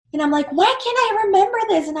And I'm like, why can't I remember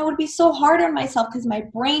this? And I would be so hard on myself because my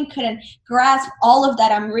brain couldn't grasp all of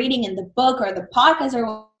that I'm reading in the book or the podcast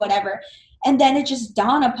or whatever. And then it just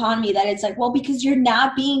dawned upon me that it's like, well, because you're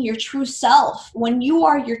not being your true self. When you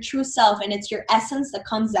are your true self and it's your essence that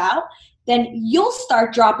comes out, then you'll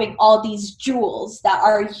start dropping all these jewels that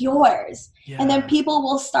are yours. Yeah. And then people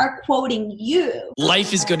will start quoting you.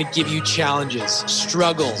 Life is going to give you challenges,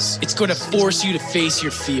 struggles. It's going to force you to face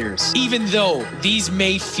your fears. Even though these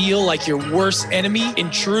may feel like your worst enemy,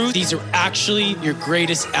 in truth, these are actually your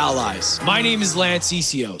greatest allies. My name is Lance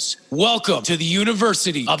Isios. Welcome to the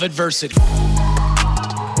University of Adversity.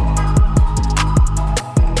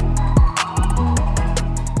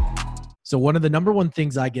 So one of the number one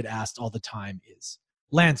things I get asked all the time is,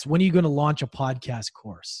 Lance, when are you going to launch a podcast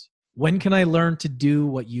course? When can I learn to do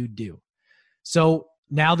what you do? So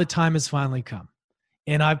now the time has finally come.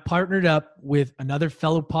 And I've partnered up with another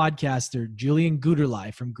fellow podcaster, Julian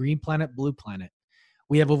Guterlei from Green Planet, Blue Planet.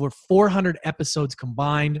 We have over 400 episodes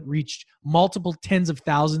combined, reached multiple tens of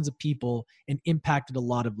thousands of people, and impacted a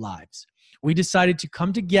lot of lives. We decided to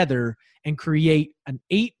come together and create an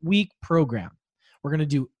 8-week program. We're going to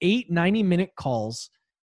do 8 90-minute calls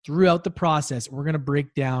throughout the process. We're going to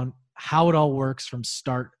break down how it all works from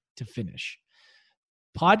start to finish.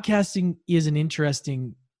 Podcasting is an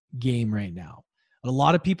interesting game right now. A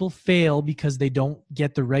lot of people fail because they don't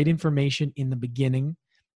get the right information in the beginning,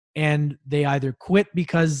 and they either quit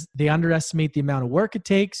because they underestimate the amount of work it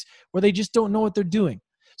takes, or they just don't know what they're doing.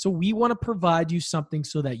 So we want to provide you something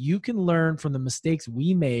so that you can learn from the mistakes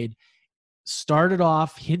we made, start it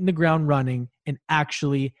off, hitting the ground running, and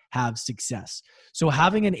actually have success. So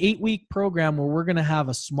having an 8-week program where we're going to have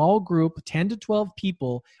a small group, 10 to 12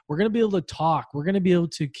 people, we're going to be able to talk, we're going to be able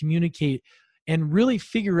to communicate and really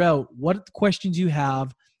figure out what questions you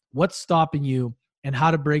have, what's stopping you, and how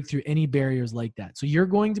to break through any barriers like that. So you're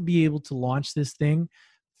going to be able to launch this thing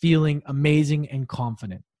feeling amazing and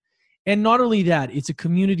confident. And not only that, it's a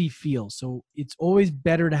community feel. So it's always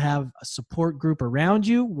better to have a support group around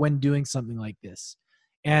you when doing something like this.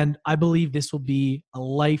 And I believe this will be a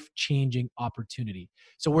life-changing opportunity.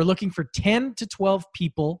 So we're looking for 10 to 12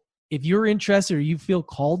 people. If you're interested or you feel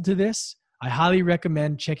called to this, I highly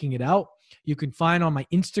recommend checking it out. You can find on my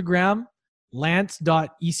Instagram,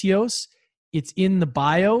 lance.isios. It's in the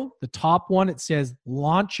bio. The top one, it says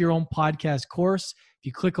launch your own podcast course. If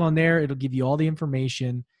you click on there, it'll give you all the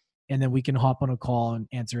information. And then we can hop on a call and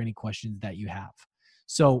answer any questions that you have.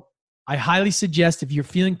 So I highly suggest, if you're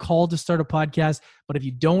feeling called to start a podcast, but if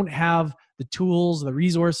you don't have the tools, the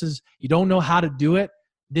resources, you don't know how to do it,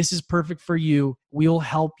 this is perfect for you. We'll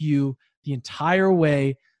help you the entire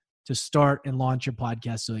way to start and launch your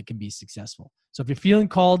podcast so it can be successful. So if you're feeling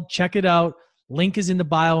called, check it out. Link is in the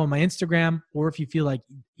bio on my Instagram. Or if you feel like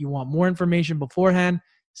you want more information beforehand,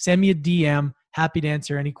 send me a DM. Happy to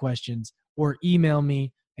answer any questions, or email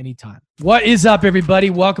me anytime. What is up, everybody?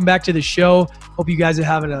 Welcome back to the show. Hope you guys are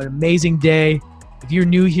having an amazing day. If you're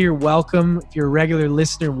new here, welcome. If you're a regular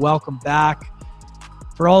listener, welcome back.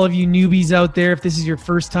 For all of you newbies out there, if this is your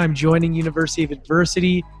first time joining University of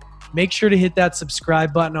Adversity, make sure to hit that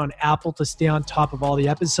subscribe button on Apple to stay on top of all the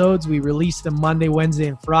episodes. We release them Monday, Wednesday,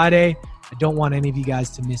 and Friday. I don't want any of you guys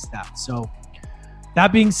to miss that. So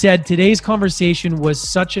that being said, today's conversation was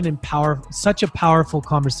such a powerful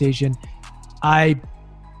conversation.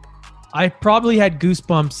 I probably had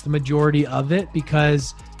goosebumps the majority of it,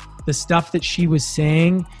 because the stuff that she was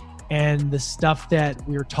saying and the stuff that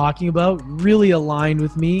we were talking about really aligned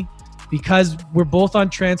with me, because we're both on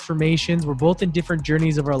transformations. We're both in different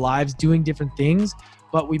journeys of our lives, doing different things,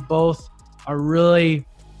 but we both are really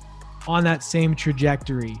on that same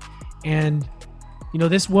trajectory. And, you know,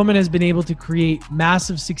 this woman has been able to create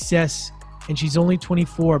massive success, and she's only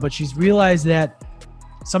 24, but she's realized that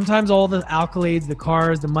sometimes all the accolades, the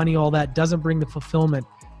cars, the money, all that doesn't bring the fulfillment.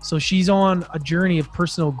 So she's on a journey of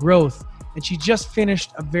personal growth, and she just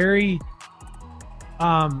finished a very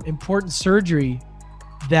important surgery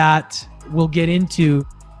that we'll get into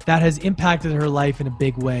that has impacted her life in a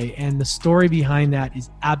big way. And the story behind that is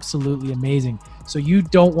absolutely amazing. So you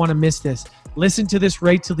don't want to miss this. Listen to this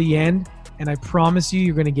right to the end, and I promise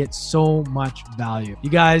you're going to get so much value.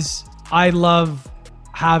 You guys, I love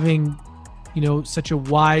having such a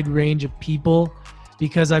wide range of people,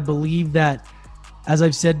 because I believe that, as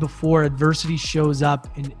I've said before, adversity shows up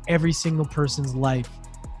in every single person's life.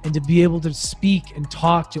 And to be able to speak and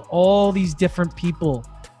talk to all these different people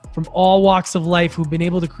from all walks of life who've been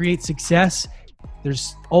able to create success,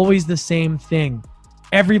 there's always the same thing.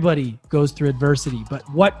 Everybody goes through adversity, but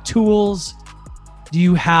what tools do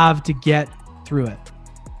you have to get through it?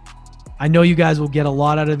 I know you guys will get a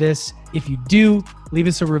lot out of this. If you do, leave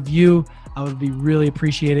us a review. I would be really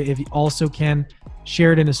appreciated. If you also can,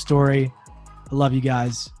 share it in a story. I love you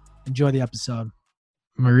guys. Enjoy the episode.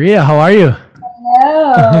 Maria, how are you?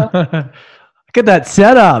 Hello. Look at that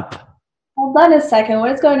setup. Hold on a second.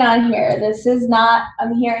 What is going on here? This is not,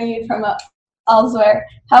 I'm hearing you from elsewhere.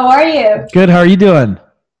 How are you? Good. How are you doing?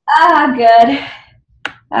 Good.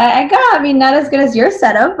 I mean, not as good as your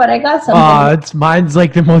setup, but I got something. Mine's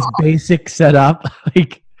like the most basic setup.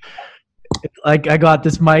 Like I got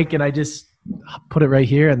this mic and I just put it right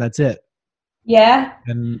here and that's it. Yeah.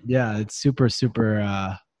 And yeah, it's super,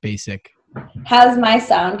 super basic. How's my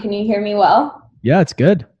sound? Can you hear me well? Yeah, it's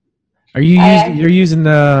good. Are you you're using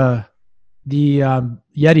the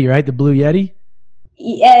Yeti, right? The blue Yeti?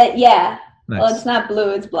 Yeah. Nice. Well, it's not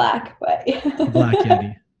blue, it's black, but The black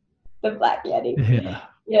Yeti. The black Yeti.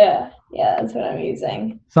 Yeah. Yeah, that's what I'm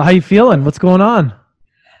using. So how you feeling? What's going on?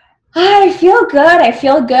 I feel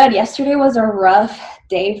good. Yesterday was a rough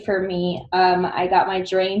day for me. I got my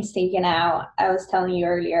drains taken out. I was telling you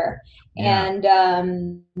earlier. Yeah.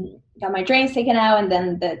 And got my drains taken out, and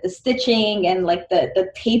then the stitching and like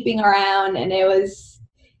the taping around, and it was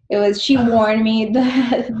she warned me,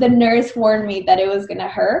 the nurse warned me that it was gonna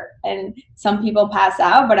hurt, and some people pass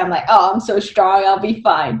out, but I'm like, oh, I'm so strong, I'll be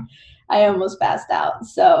fine. I almost passed out.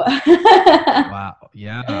 So Wow.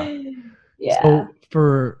 Yeah. Yeah. So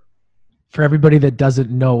for everybody that doesn't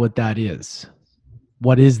know what that is,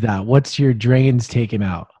 what is that? What's your drains taken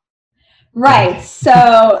out? Right.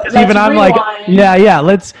 So even I'm rewind. like, yeah.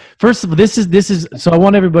 Let's first of all, this is so I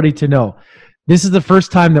want everybody to know this is the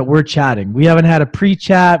first time that we're chatting. We haven't had a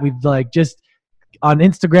pre-chat. We've like just on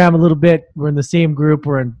Instagram a little bit. We're in the same group.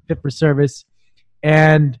 We're in Fit for Service,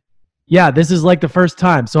 and yeah, this is like the first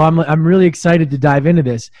time. So I'm really excited to dive into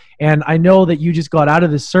this. And I know that you just got out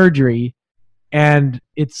of the surgery, and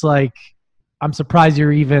it's like I'm surprised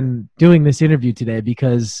you're even doing this interview today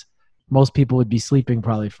because most people would be sleeping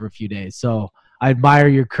probably for a few days. So I admire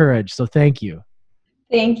your courage. So thank you.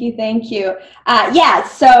 Thank you. Yeah.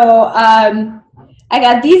 So I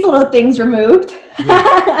got these little things removed.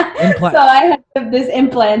 Yeah. So I have this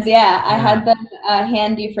implants. Yeah. I had them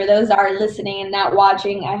handy for those that are listening and not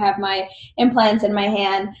watching. I have my implants in my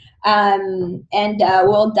hand. And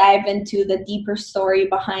we'll dive into the deeper story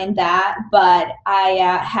behind that. But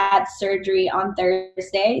I had surgery on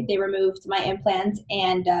Thursday. They removed my implants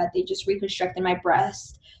and they just reconstructed my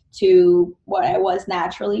breast to what I was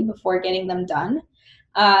naturally before getting them done.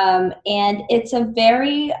 And it's a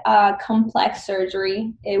very complex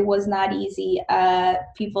surgery. It was not easy.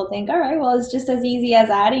 People think, all right, well, it's just as easy as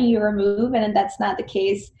adding you remove, and that's not the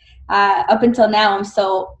case. Up until now, I'm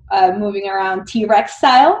still moving around T-Rex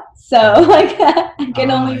style. So like I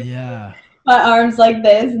can only my arms like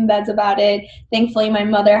this, and that's about it. Thankfully, my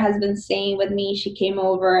mother has been staying with me. She came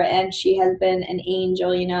over and she has been an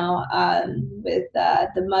angel, you know, with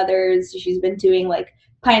the mothers. She's been doing like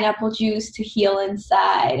pineapple juice to heal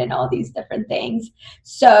inside and all these different things.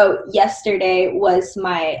 So yesterday was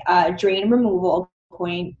my drain removal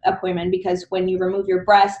appointment, because when you remove your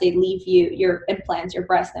breast, they leave you your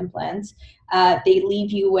breast implants, they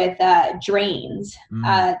leave you with drains,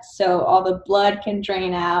 so all the blood can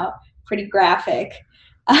drain out. Pretty graphic.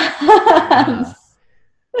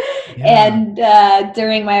 And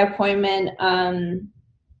during my appointment,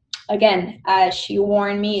 again, she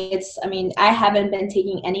warned me, I haven't been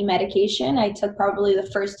taking any medication. I took probably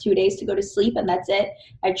the first 2 days to go to sleep, and that's it.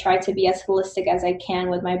 I try to be as holistic as I can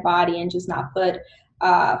with my body and just not put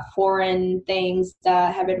foreign things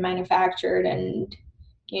that have been manufactured, and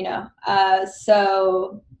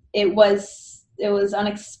so it was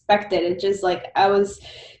unexpected. It just like I was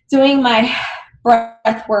doing my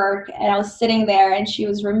breath work and I was sitting there and she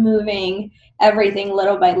was removing everything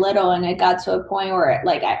little by little, and it got to a point where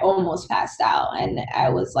like I almost passed out, and I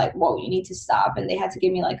was like, whoa, you need to stop. And they had to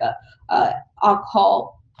give me like a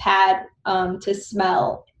alcohol pad to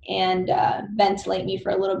smell and ventilate me for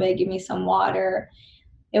a little bit, give me some water.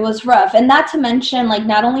 It was rough. And not to mention, like,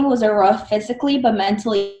 not only was it rough physically, but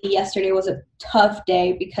mentally, yesterday was a tough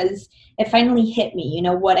day because it finally hit me,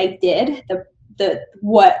 what I did,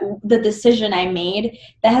 the decision I made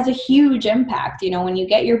that has a huge impact. When you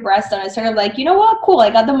get your breast done, it's sort of like, you know what, cool, I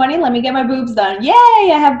got the money, let me get my boobs done. Yay,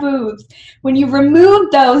 I have boobs. When you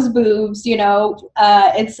remove those boobs,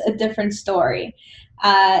 it's a different story.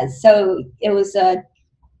 So it was a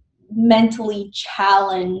mentally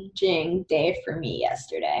challenging day for me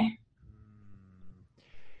yesterday.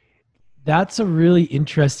 That's a really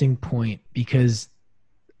interesting point, because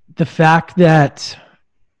the fact that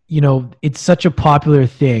it's such a popular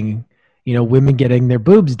thing, women getting their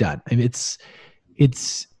boobs done. I mean,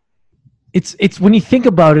 it's it's when you think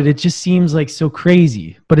about it, it just seems like so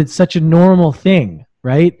crazy, but it's such a normal thing,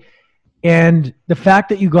 right? And the fact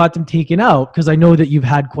that you got them taken out, because I know that you've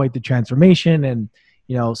had quite the transformation and,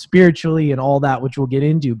 you know, spiritually and all that, which we'll get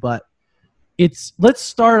into, but let's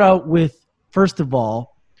start out with, first of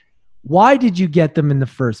all, why did you get them in the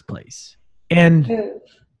first place? And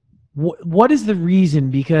what is the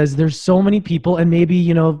reason? Because there's so many people, and maybe,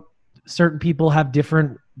 you know, certain people have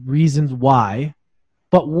different reasons why,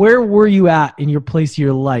 but where were you at in your place of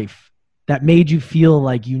your life that made you feel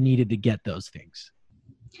like you needed to get those things?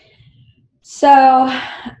 So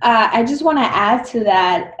I just want to add to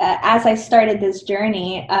that. As I started this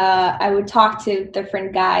journey, I would talk to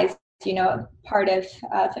different guys, you know, part of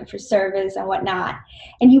Fit for Service and whatnot.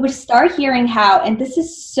 And you would start hearing how, and this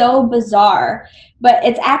is so bizarre, but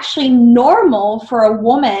it's actually normal for a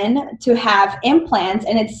woman to have implants,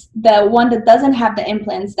 and it's the one that doesn't have the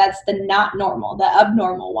implants that's the not normal, the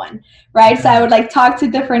abnormal one, right? So I would like talk to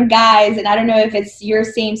different guys, and I don't know if it's your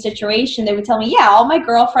same situation. They would tell me, yeah, all my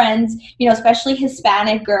girlfriends, you know, especially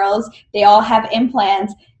Hispanic girls, they all have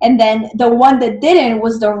implants. And then the one that didn't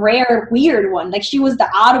was the rare, weird one. Like, she was the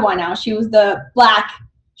odd one out. She was the black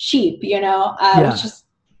sheep, you know, which is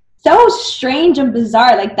so strange and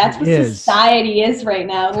bizarre. Like, that's what society is right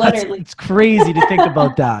now, literally. It's crazy to think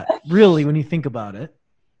about that, really, when you think about it.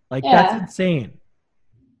 Like, that's insane.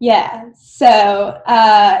 Yeah. So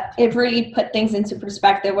it really put things into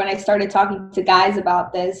perspective when I started talking to guys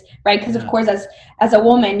about this, right? Because, of course, as a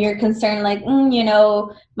woman, you're concerned, like, you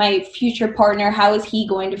know, my future partner, how is he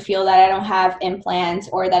going to feel that I don't have implants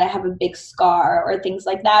or that I have a big scar or things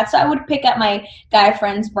like that? So I would pick at my guy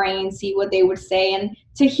friends' brains, see what they would say. And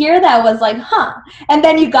to hear that was like, huh. And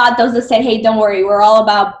then you got those that said, hey, don't worry, we're all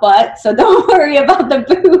about butt, so don't worry about the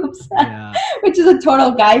boobs, which is a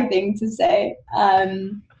total guy thing to say.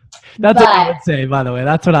 That's what I would say, by the way.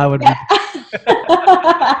 That's what I would be.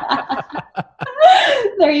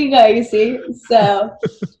 There you go, you see. So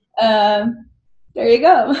there you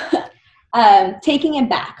go. Taking it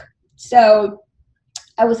back. So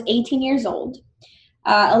I was 18 years old.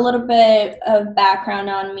 A little bit of background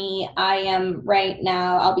on me. I am right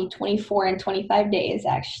now, I'll be 24 in 25 days,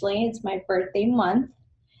 actually. It's my birthday month.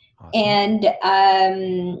 Awesome.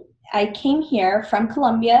 And I came here from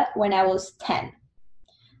Colombia when I was 10.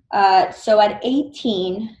 So at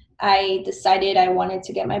 18, I decided I wanted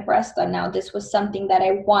to get my breast done. Now, this was something that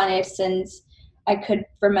I wanted since I could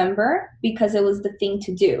remember, because it was the thing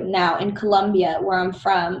to do. Now, in Colombia, where I'm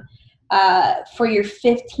from, for your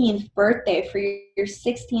 15th birthday, for your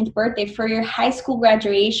 16th birthday, for your high school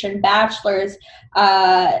graduation, bachelor's,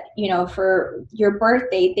 you know, for your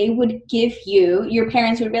birthday, they would give you, your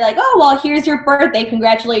parents would be like, oh, well, here's your birthday.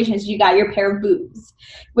 Congratulations, you got your pair of boobs.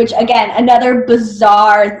 Which, again, another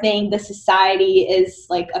bizarre thing the society is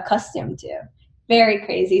like accustomed to. Very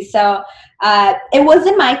crazy. So it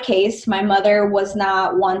wasn't my case. My mother was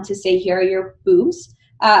not one to say, here are your boobs.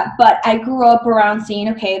 But I grew up around seeing,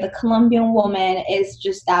 okay, the Colombian woman is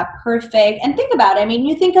just that perfect. And think about it. I mean,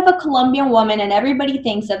 you think of a Colombian woman and everybody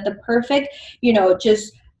thinks of the perfect, you know,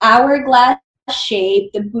 just hourglass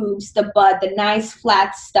shape, the boobs, the butt, the nice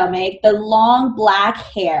flat stomach, the long black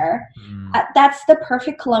hair. That's the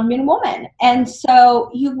perfect Colombian woman. And so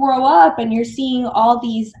you grow up and you're seeing all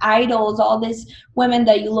these idols, all these women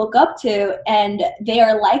that you look up to, and they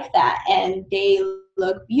are like that. And they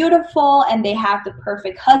look beautiful and they have the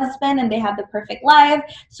perfect husband and they have the perfect life.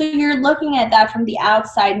 So you're looking at that from the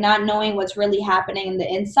outside, not knowing what's really happening in the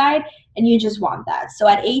inside, and you just want that. So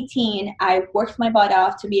at 18, I worked my butt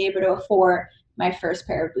off to be able to afford my first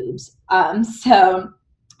pair of boobs. So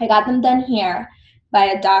I got them done here by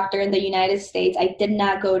a doctor in the United States. I did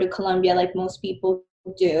not go to Colombia like most people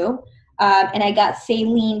do. And I got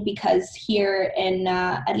saline because here in,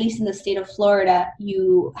 at least in the state of Florida,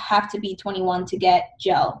 you have to be 21 to get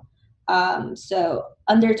gel. So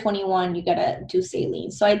under 21, you gotta do saline.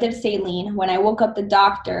 So I did saline. When I woke up, the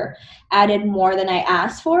doctor added more than I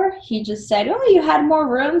asked for. He just said, oh, you had more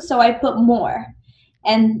room, so I put more.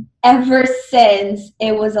 And ever since,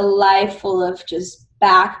 it was a life full of just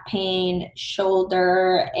back pain,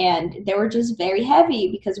 shoulder, and they were just very heavy,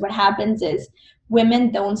 because what happens is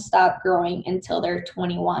women don't stop growing until they're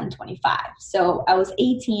 21, 25. So I was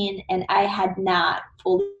 18 and I had not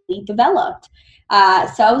fully developed.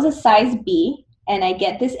 So I was a size B and I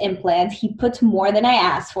get this implant. He puts more than I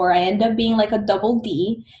asked for. I end up being like a double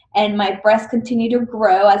D, and my breasts continue to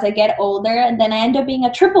grow as I get older. And then I end up being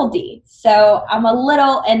a triple D. So I'm a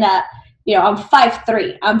little, and you know, I'm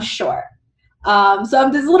 5'3", I'm short. So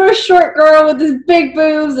I'm this little short girl with these big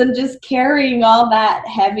boobs and just carrying all that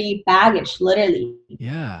heavy baggage, literally.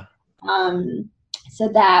 Yeah. So So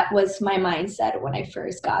that was my mindset when I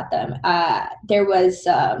first got them. There was,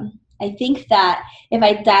 I think that if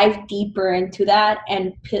I dive deeper into that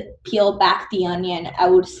and peel back the onion, I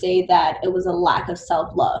would say that it was a lack of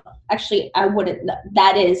self-love. Actually, I wouldn't.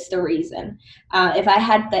 That is the reason. If I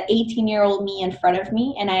had the 18-year-old me in front of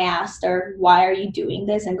me and I asked her, why are you doing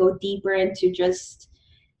this? And go deeper into just,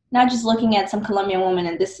 not just looking at some Colombian woman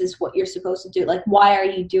and this is what you're supposed to do. Like, why are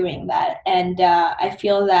you doing that? And I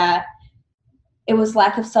feel that it was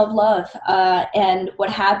lack of self-love. And what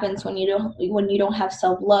happens when you don't have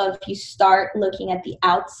self-love, you start looking at the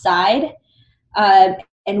outside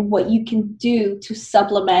and what you can do to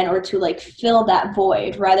supplement or to like fill that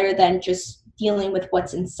void rather than just dealing with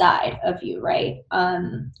what's inside of you, right?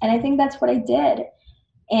 And I think that's what I did.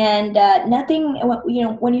 And nothing,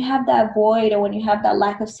 when you have that void or when you have that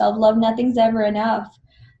lack of self-love, nothing's ever enough.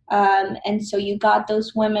 And so you got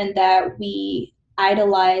those women that we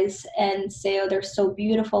idolize and say, oh, they're so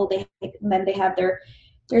beautiful. Then they have their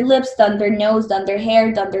lips done, their nose done, their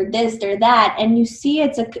hair done, their this, their that. And you see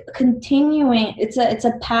it's a continuing, it's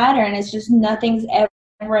a pattern. It's just nothing's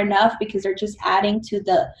ever enough because they're just adding to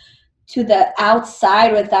the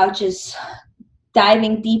outside without just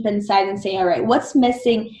diving deep inside and saying, all right, what's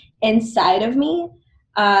missing inside of me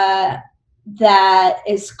that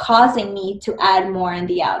is causing me to add more on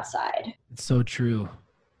the outside? It's so true.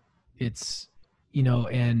 It's,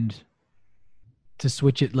 and to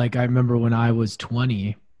switch it, like I remember when I was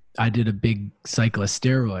 20, I did a big cycle of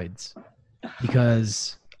steroids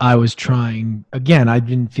because I was trying, again, I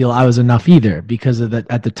didn't feel I was enough either because of that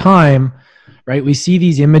at the time, right? We see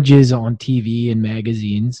these images on TV and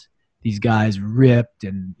magazines, these guys ripped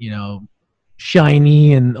and,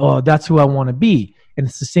 shiny and, oh, that's who I want to be. And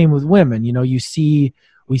it's the same with women. We see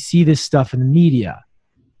this stuff in the media.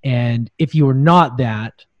 And if you're not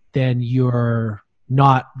that, then you're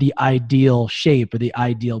not the ideal shape or the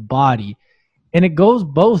ideal body. And it goes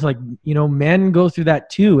both, like, men go through that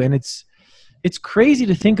too. And it's crazy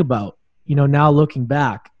to think about, now looking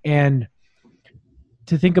back and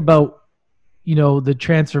to think about, the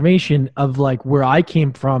transformation of like where I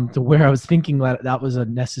came from to where I was thinking that was a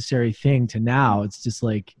necessary thing to now. It's just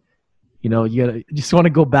like, you just want to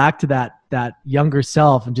go back to that younger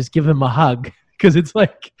self and just give him a hug. Cause it's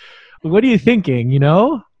like, what are you thinking?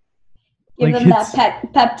 Give them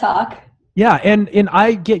that pep talk. Yeah. And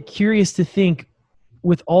I get curious to think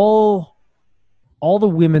with all the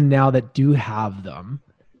women now that do have them,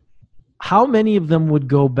 how many of them would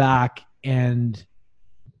go back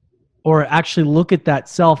or actually look at that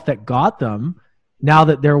self that got them now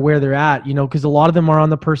that they're where they're at, because a lot of them are on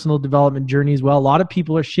the personal development journey as well. A lot of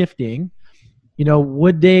people are shifting,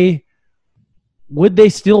 would they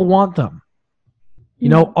still want them?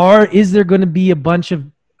 Or is there going to be a bunch of,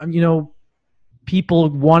 people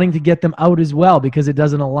wanting to get them out as well because it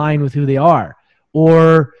doesn't align with who they are?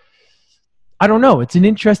 Or I don't know. It's an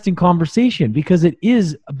interesting conversation because it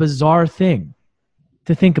is a bizarre thing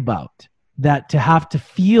to think about, that to have to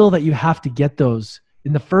feel that you have to get those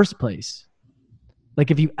in the first place. Like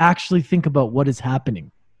if you actually think about what is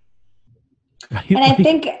happening. Right? And I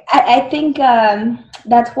think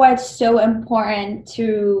that's why it's so important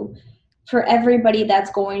for everybody that's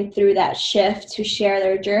going through that shift to share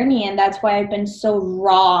their journey. And that's why I've been so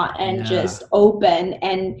raw and just open.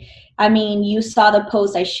 And I mean, you saw the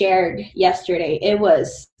post I shared yesterday. It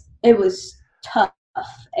was tough.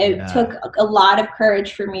 It took a lot of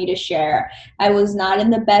courage for me to share. I was not in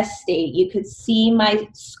the best state. You could see my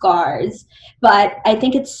scars, but I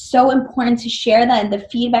think it's so important to share that. And the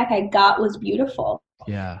feedback I got was beautiful.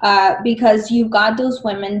 Yeah. Because you've got those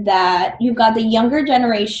women you've got the younger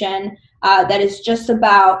generation that is just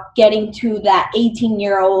about getting to that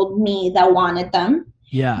 18-year-old me that wanted them.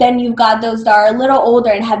 Yeah. Then you've got those that are a little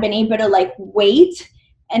older and have been able to like wait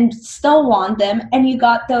and still want them. And you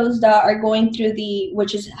got those that are going through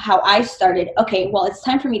which is how I started. Okay, well, it's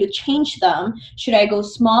time for me to change them. Should I go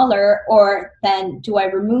smaller or then do I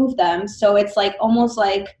remove them? So it's like almost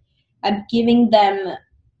like I'm giving them,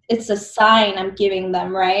 it's a sign I'm giving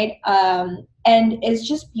them, right? And it's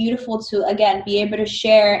just beautiful to, again, be able to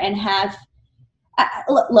share and have,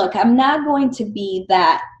 look, I'm not going to be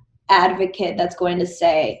that advocate that's going to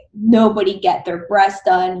say nobody get their breasts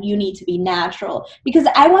done, you need to be natural, because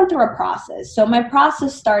I went through a process. So my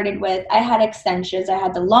process started with, I had extensions, I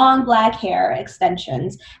had the long black hair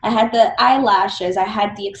extensions, I had the eyelashes, I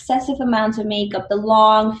had the excessive amounts of makeup, the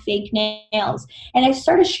long fake nails, and I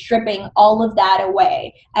started stripping all of that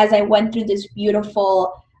away as I went through this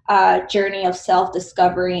beautiful journey of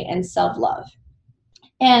self-discovery and self-love.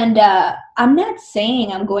 And I'm not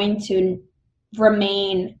saying I'm going to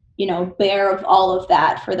remain bear of all of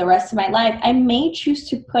that for the rest of my life. I may choose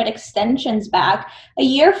to put extensions back a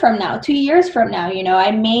year from now, 2 years from now,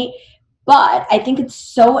 but I think it's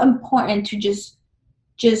so important to just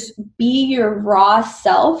be your raw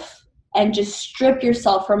self and just strip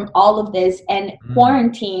yourself from all of this. And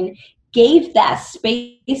quarantine gave that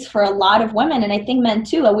space for a lot of women, and I think men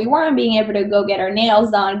too. We weren't being able to go get our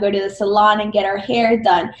nails done, go to the salon and get our hair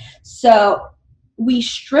done. So we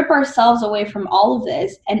strip ourselves away from all of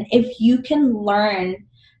this. And if you can learn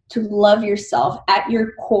to love yourself at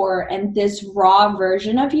your core and this raw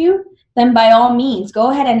version of you, then by all means,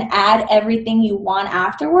 go ahead and add everything you want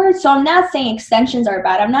afterwards. So I'm not saying extensions are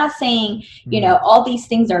bad. I'm not saying, all these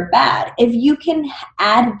things are bad. If you can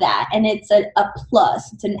add that and it's a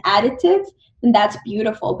plus, it's an additive, then that's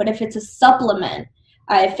beautiful. But if it's a supplement,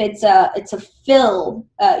 if it's a fill,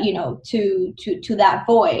 to that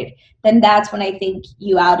void, then that's when I think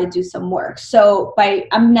you ought to do some work. So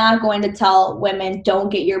I'm not going to tell women don't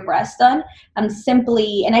get your breasts done. I'm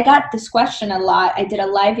simply, and I got this question a lot. I did a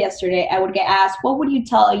live yesterday. I would get asked, what would you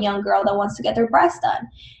tell a young girl that wants to get their breasts done?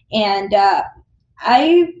 And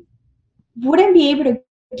I wouldn't be able to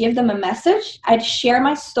give them a message. I'd share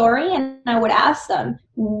my story and I would ask them,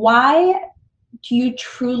 why do you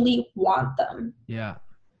truly want them? Yeah.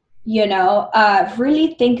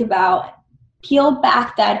 Really think about, peel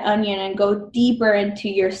back that onion and go deeper into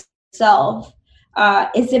yourself.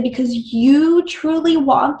 Is it because you truly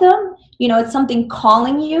want them? It's something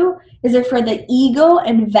calling you. Is it for the ego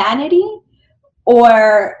and vanity?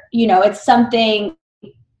 Or, it's something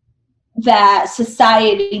that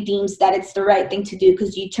society deems that it's the right thing to do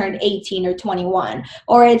because you turned 18 or 21,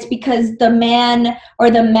 or it's because the man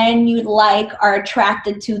or the men you like are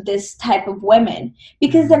attracted to this type of women.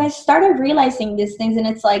 Because then I started realizing these things, and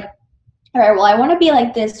it's like, all right, well, I want to be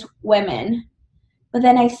like this women, but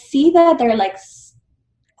then I see that they're like,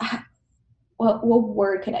 what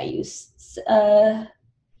word could I use?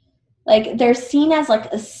 Like they're seen as like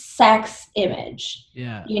a sex image,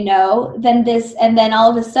 then all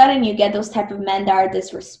of a sudden you get those type of men that are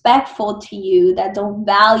disrespectful to you, that don't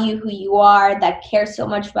value who you are, that care so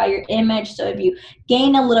much about your image. So if you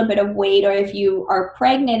gain a little bit of weight, or if you are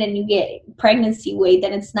pregnant and you get pregnancy weight,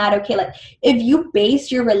 then it's not okay. Like if you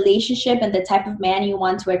base your relationship and the type of man you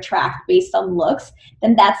want to attract based on looks,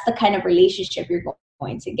 then that's the kind of relationship you're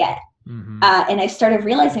going to get. And I started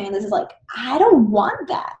realizing, and this is like, I don't want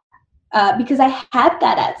that. Because I had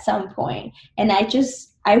that at some point, and I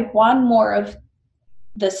want more of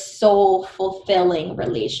the soul fulfilling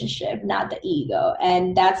relationship, not the ego.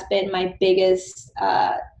 And that's been my biggest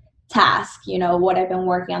task, what I've been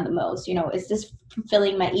working on the most. Is this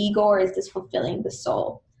fulfilling my ego, or is this fulfilling the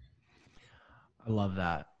soul? I love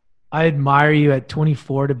that. I admire you at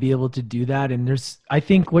 24 to be able to do that. And I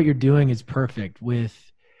think what you're doing is perfect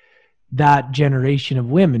with that generation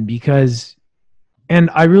of women, because and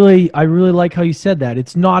I really like how you said that.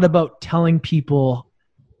 It's not about telling people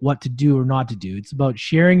what to do or not to do. It's about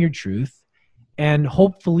sharing your truth, and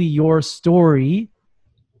hopefully your story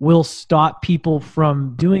will stop people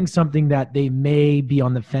from doing something that they may be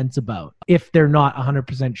on the fence about if they're not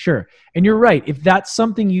 100% sure. And you're right. If that's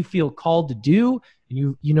something you feel called to do,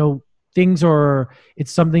 and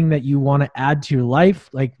it's something that you want to add to your life,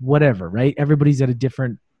 like whatever, right? Everybody's at a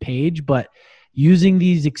different page, but using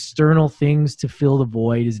these external things to fill the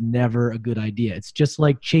void is never a good idea. It's just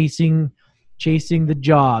like chasing the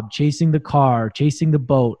job, chasing the car, chasing the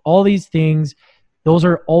boat, all these things. Those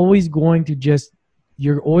are always going to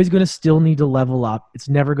you're always going to still need to level up. It's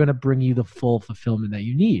never going to bring you the full fulfillment that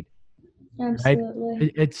you need.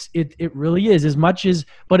 Absolutely. Right? It really is,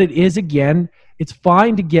 but it is, again, it's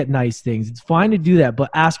fine to get nice things. It's fine to do that, but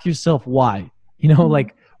ask yourself why,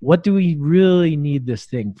 like, what do we really need this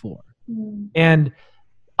thing for? And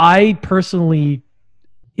I personally,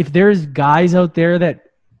 if there's guys out there that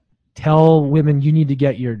tell women, you need to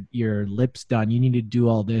get your lips done, you need to do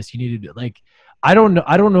all this, you need to do, I don't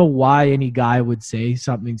know why any guy would say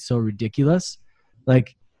something so ridiculous.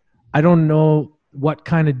 Like, I don't know what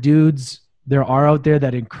kind of dudes there are out there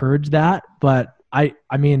that encourage that, but I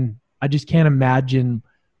mean, I just can't imagine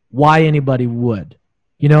why anybody would,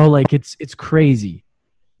 it's crazy.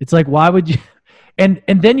 It's like, why would you? And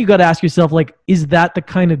then you got to ask yourself, like, is that the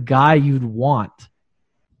kind of guy you'd want?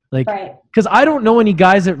 Like, because I don't know any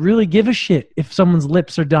guys that really give a shit if someone's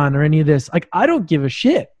lips are done or any of this. Like, I don't give a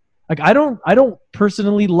shit. Like, I don't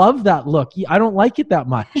personally love that look. I don't like it that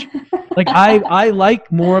much. Like, I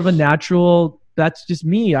like more of a natural. That's just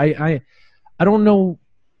me. I don't know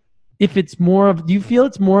if it's more of. Do you feel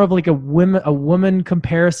it's more of like a woman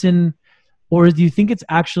comparison, or do you think it's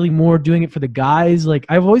actually more doing it for the guys? Like,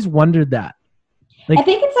 I've always wondered that. I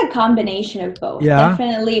think it's a combination of both. Yeah.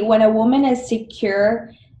 Definitely, when a woman is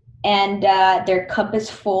secure and their cup is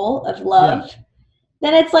full of love,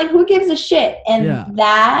 then it's like, who gives a shit? And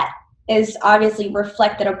that is obviously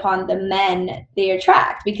reflected upon the men they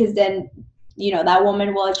attract, because then, you know, that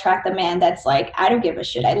woman will attract a man that's like, I don't give a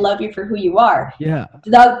shit. I love you for who you are. Yeah.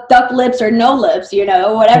 Duck lips or no lips, you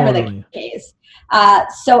know, whatever the case.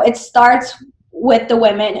 So it starts with the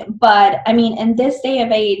women. But I mean, in this day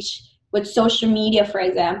of age, with social media, for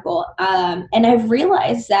example, and I've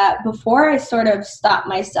realized that before I sort of stopped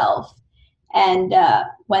myself and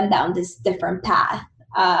went down this different path,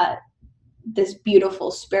 this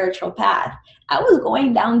beautiful spiritual path, I was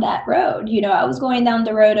going down that road. You know, I was going down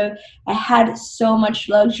the road of, I had so much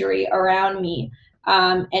luxury around me,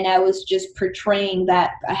 and I was just portraying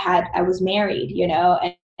that I was married, you know,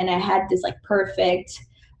 and I had this like perfect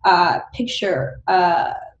picture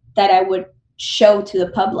that I would show to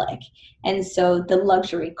the public. And so the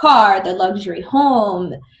luxury car, the luxury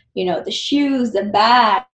home, you know, the shoes, the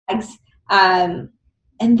bags, and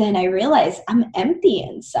then I realized I'm empty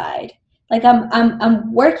inside. Like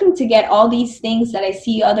I'm working to get all these things that I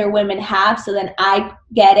see other women have, so then I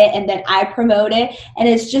get it and then I promote it, and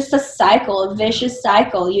it's just a cycle, a vicious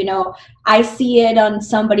cycle. You know, I see it on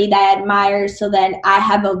somebody that I admire, so then I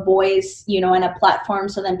have a voice, you know, and a platform,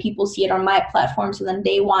 so then people see it on my platform, so then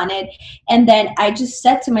they want it. And then I just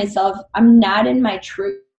said to myself, I'm not in my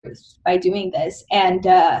truth by doing this. And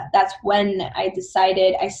that's when I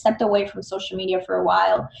decided, I stepped away from social media for a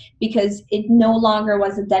while, because it no longer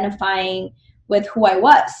was identifying with who I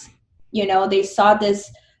was. You know, they saw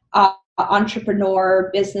this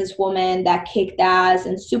entrepreneur, businesswoman that kicked ass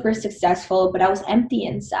and super successful, but I was empty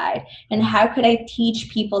inside. And how could I teach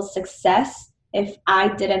people success if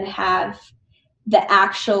I didn't have the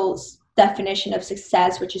actual definition of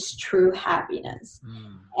success, which is true happiness?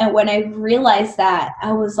 And when I realized that,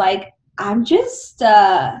 I was like, I'm just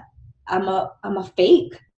I'm a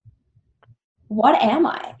fake. What am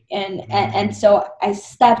I? And so I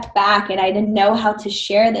stepped back, and I didn't know how to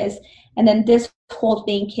share this. And then this whole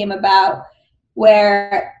thing came about,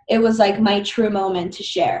 where it was like my true moment to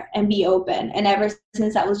share and be open. And ever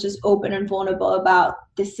since I was just open and vulnerable about,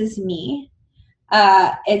 this is me,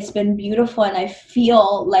 it's been beautiful. And I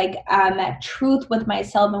feel like I'm at truth with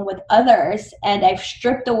myself and with others. And I've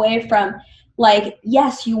stripped away from like,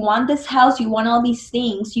 yes, you want this house, you want all these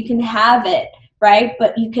things, you can have it, right?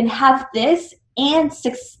 But you can have this and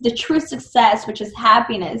the true success, which is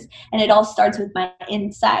happiness. And it all starts with my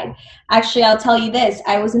inside. Actually, I'll tell you this.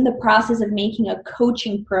 I was in the process of making a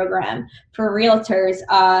coaching program for realtors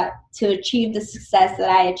to achieve the success that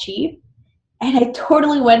I achieved. And I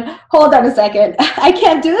totally went, hold on a second. I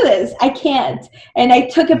can't do this. I can't. And I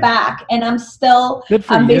took it back, and I'm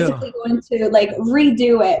basically going to like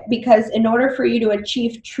redo it, because in order for you to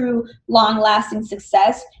achieve true long lasting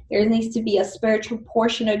success, there needs to be a spiritual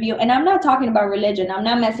portion of you. And I'm not talking about religion. I'm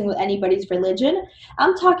not messing with anybody's religion.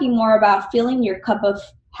 I'm talking more about filling your cup of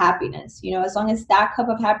happiness. You know, as long as that cup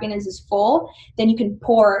of happiness is full, then you can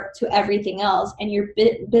pour to everything else, and your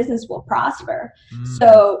business will prosper.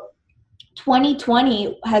 So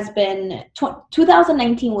 2020 has been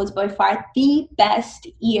 2019 was by far the best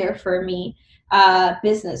year for me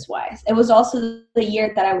business wise. It was also the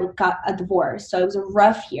year that I got a divorce, so it was a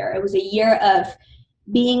rough year. It was a year of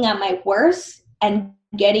being at my worst and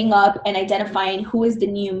getting up and identifying who is the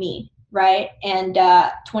new me, right? And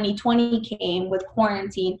 2020 came with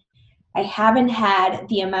quarantine. I haven't had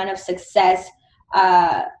the amount of success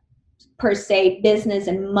per se, business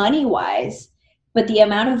and money wise, but the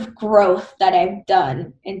amount of growth that I've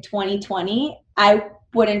done in 2020, I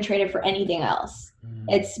wouldn't trade it for anything else.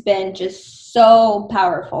 It's been just so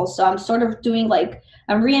powerful. So I'm sort of doing like,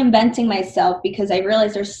 I'm reinventing myself, because I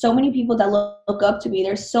realize there's so many people that look up to me.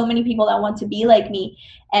 There's so many people that want to be like me.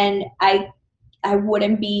 And I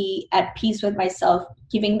wouldn't be at peace with myself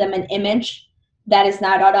giving them an image that is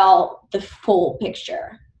not at all the full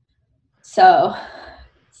picture. So.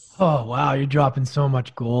 Oh, wow. You're dropping so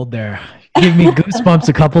much gold there. Give me goosebumps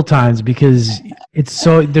a couple times, because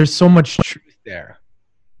there's so much truth there.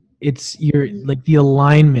 It's like the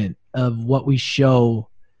alignment of what we show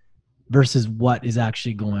versus what is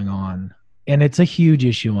actually going on. And it's a huge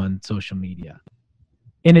issue on social media.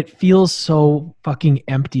 And it feels so fucking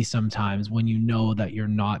empty sometimes when you know that you're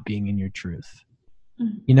not being in your truth.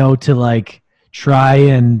 You know, to like try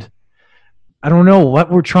and, I don't know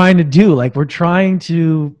what we're trying to do. Like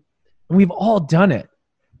we've all done it,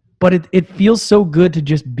 but it feels so good to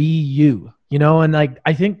just be you, you know? And like,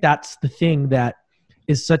 I think that's the thing that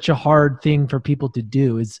is such a hard thing for people to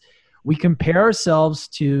do, is we compare ourselves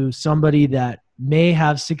to somebody that may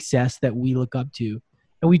have success that we look up to,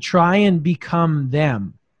 and we try and become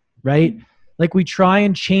them, right? Like we try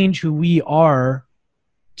and change who we are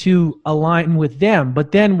to align with them,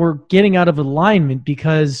 but then we're getting out of alignment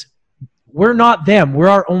because we're not them. We're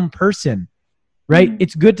our own person, right? Mm-hmm.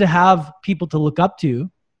 It's good to have people to look up to.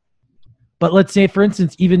 But let's say, for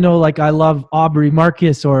instance, even though like I love Aubrey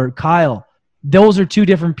Marcus or Kyle, those are two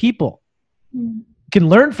different people. Mm-hmm. Can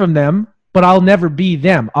learn from them, but I'll never be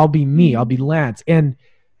them. I'll be me. I'll be Lance. And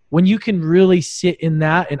when you can really sit in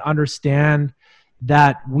that and understand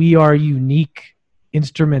that we are unique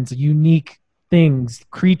instruments, unique things,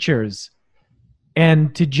 creatures,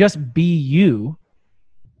 and to just be you,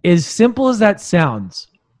 as simple as that sounds,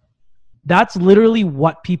 that's literally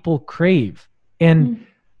what people crave. And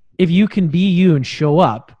if you can be you and show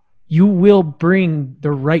up, you will bring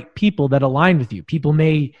the right people that align with you.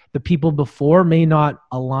 The people before may not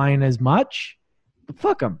align as much, but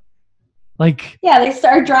fuck them. Like, yeah, they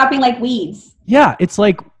start dropping like weeds. Yeah, it's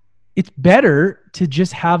like, it's better to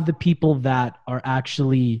just have the people that are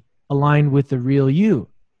actually aligned with the real you.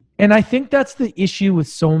 And I think that's the issue with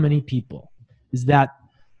so many people, is that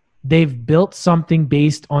they've built something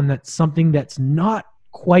based on that something that's not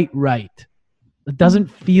quite right. It doesn't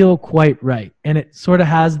feel quite right. And it sort of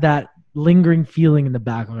has that lingering feeling in the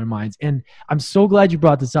back of our minds. And I'm so glad you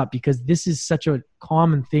brought this up, because this is such a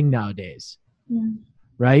common thing nowadays.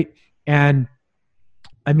 Right? And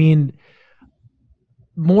I mean,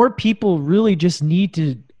 more people really just need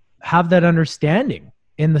to have that understanding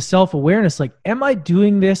and the self-awareness. Like, am I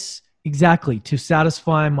doing this exactly to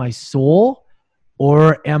satisfy my soul,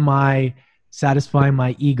 or am I satisfying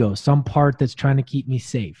my ego, some part that's trying to keep me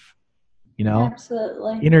safe? You know,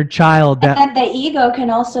 absolutely. Inner child. And the ego can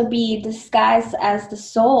also be disguised as the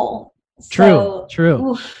soul. True.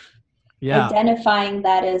 Oof, yeah. Identifying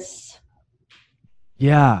that is.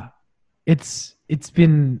 Yeah. It's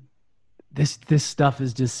been, this stuff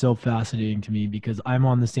is just so fascinating to me, because I'm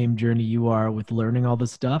on the same journey you are with learning all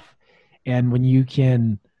this stuff. And when you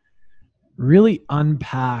can really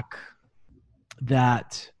unpack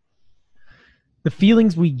that, the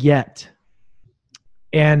feelings we get,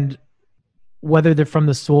 and whether they're from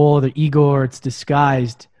the soul or the ego or it's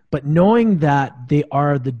disguised, but knowing that they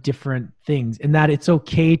are the different things, and that it's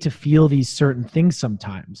okay to feel these certain things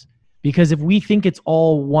sometimes. Because if we think it's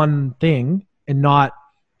all one thing and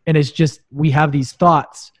it's just, we have these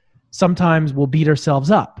thoughts, sometimes we'll beat ourselves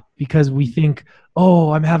up because we think,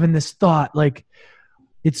 oh, I'm having this thought, like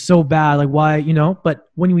it's so bad, like why, you know? But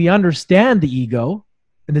when we understand the ego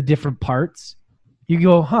and the different parts, you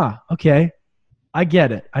go, okay, I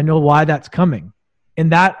get it. I know why that's coming.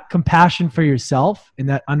 And that compassion for yourself and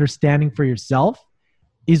that understanding for yourself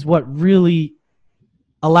is what really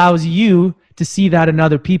allows you to see that in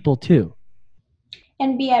other people too.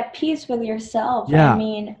 And be at peace with yourself. Yeah. I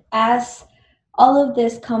mean, as all of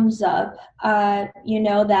this comes up, you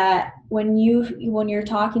know that when you're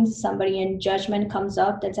talking to somebody and judgment comes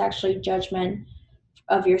up, that's actually judgment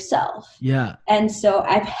of yourself. Yeah. And so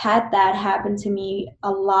I've had that happen to me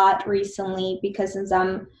a lot recently, because since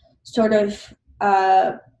I'm sort of,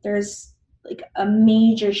 there's like a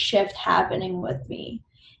major shift happening with me.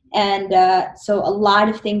 And so a lot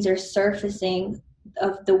of things are surfacing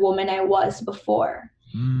of the woman I was before.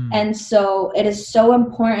 And so it is so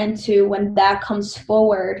important to, when that comes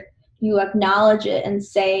forward, you acknowledge it and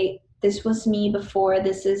say, this was me before.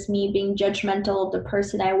 This is me being judgmental of the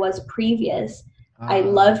person I was previous. I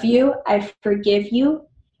love you. I forgive you.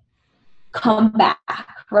 Come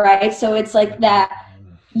back, right? So it's like that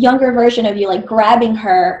younger version of you, like grabbing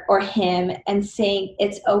her or him and saying,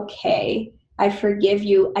 it's okay. I forgive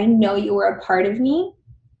you. I know you were a part of me.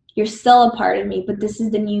 You're still a part of me, but this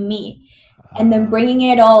is the new me. And then bringing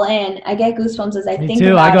it all in, I get goosebumps as I think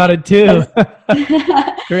too. about I got it too.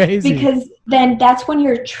 Crazy. Because then that's when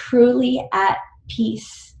you're truly at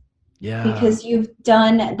peace. Yeah. Because you've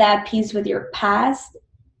done that piece with your past,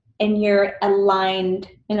 and you're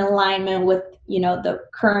in alignment with, you know, the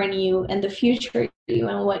current you and the future you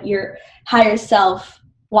and what your higher self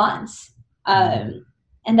wants. And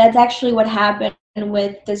that's actually what happened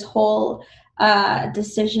with this whole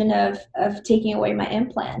decision of taking away my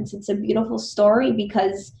implants. It's a beautiful story,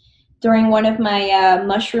 because during one of my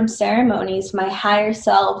mushroom ceremonies, my higher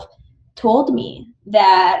self told me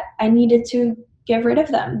that I needed to get rid of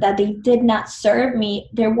them, that they did not serve me.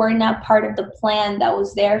 They were not part of the plan that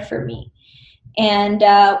was there for me. And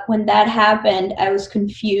when that happened, I was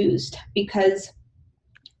confused, because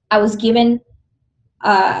I was given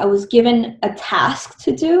a task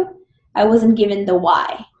to do. I wasn't given the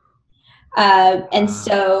why. And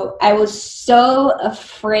so I was so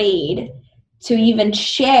afraid to even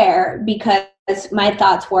share, because my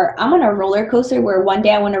thoughts were, I'm on a roller coaster where one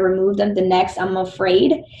day I want to remove them, the next I'm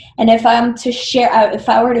afraid. And if I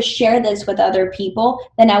were to share this with other people,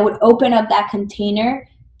 then I would open up that container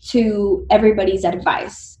to everybody's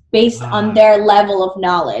advice based on their level of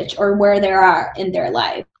knowledge or where they are in their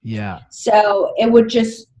life. Yeah. So it would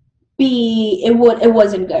just be, it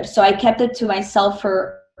wasn't good. So I kept it to myself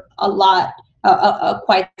for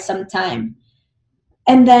quite some time.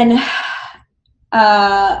 And then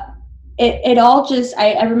it all just,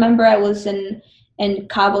 I remember I was in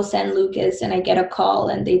Cabo San Lucas, and I get a call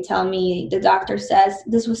and they tell me, the doctor says,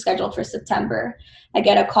 this was scheduled for September. I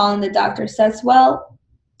get a call and the doctor says, well,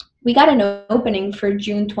 we got an opening for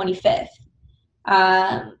June 25th.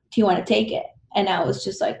 Do you want to take it? And I was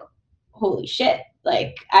just like, holy shit.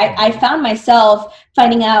 Like I found myself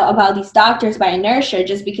finding out about these doctors by inertia,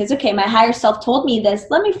 just because, okay, my higher self told me this.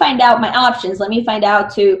 Let me find out my options. Let me find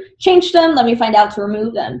out to change them. Let me find out to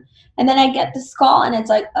remove them. And then I get this call and it's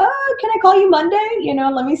like, oh, can I call you Monday?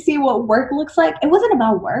 Let me see what work looks like. It wasn't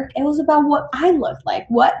about work. It was about what I looked like,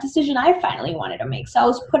 what decision I finally wanted to make. So I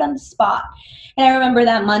was put on the spot. And I remember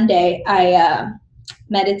that Monday I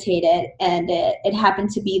meditated, and it happened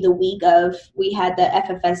to be the week of, we had the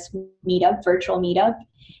FFS meetup, virtual meetup,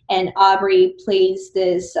 and Aubrey plays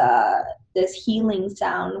this healing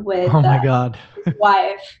sound with oh my God. his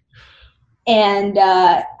wife. And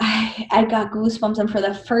I got goosebumps, and for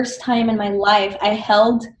the first time in my life, it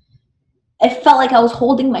felt like I was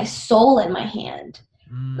holding my soul in my hand.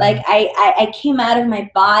 Like I came out of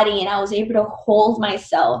my body and I was able to hold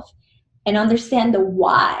myself and understand the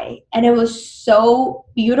why. And it was so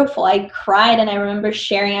beautiful. I cried, and I remember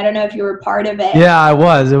sharing, I don't know if you were part of it. Yeah, I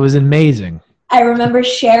was. It was amazing. I remember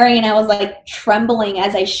sharing, and I was like trembling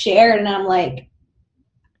as I shared, and I'm like,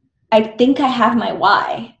 I think I have my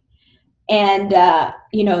why. And,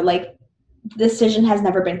 like, the decision has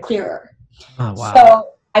never been clearer. Oh, wow. So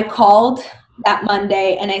I called that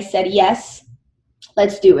Monday and I said, yes,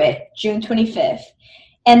 let's do it, June 25th.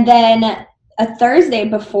 And then a Thursday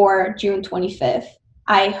before June 25th,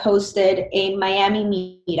 I hosted a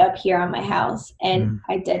Miami meetup here on my house, and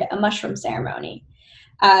I did a mushroom ceremony.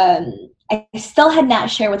 I still had not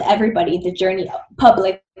shared with everybody the journey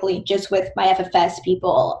publicly, just with my FFS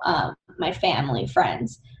people, my family,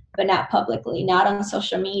 friends, but not publicly, not on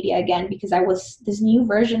social media again, because I was this new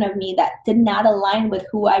version of me that did not align with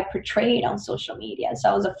who I portrayed on social media. So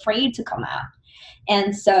I was afraid to come out.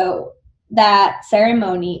 And so that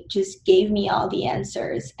ceremony just gave me all the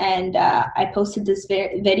answers. And I posted this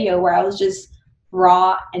video where I was just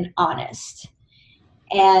raw and honest.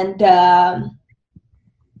 And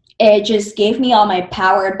it just gave me all my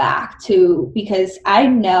power back because I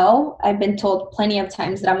know I've been told plenty of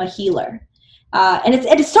times that I'm a healer. And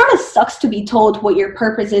it sort of sucks to be told what your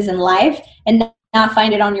purpose is in life and not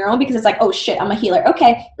find it on your own, because it's like, oh shit, I'm a healer.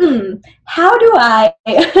 Okay, how do I,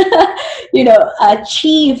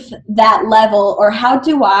 achieve that level, or how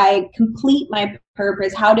do I complete my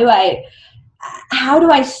purpose? How do I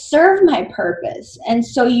serve my purpose? And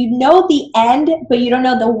so you know the end, but you don't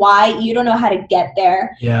know the why. You don't know how to get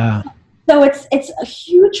there. Yeah. So it's a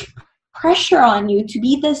huge pressure on you to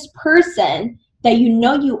be this person that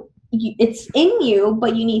it's in you,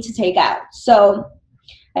 but you need to take out. So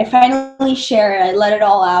I finally share it. I let it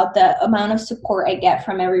all out. The amount of support I get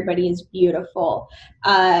from everybody is beautiful.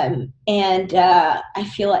 And I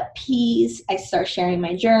feel at peace. I start sharing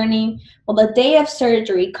my journey. Well, the day of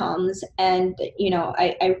surgery comes, and,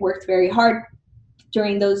 I worked very hard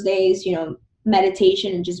during those days,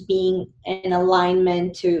 meditation and just being in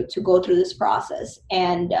alignment to go through this process.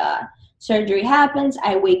 And surgery happens.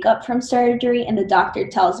 I wake up from surgery, and the doctor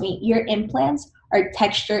tells me, your implants are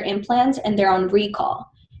texture implants, and they're on recall.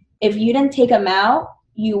 If you didn't take them out,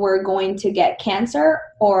 you were going to get cancer,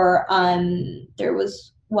 or there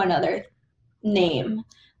was one other name,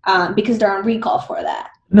 because they're on recall for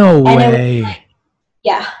that. No way.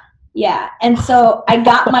 Yeah. And so I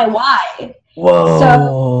got my why. Whoa.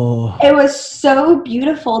 So it was so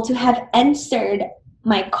beautiful to have answered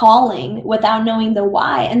my calling without knowing the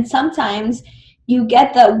why. And sometimes you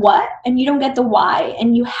get the what and you don't get the why,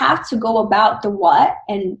 and you have to go about the what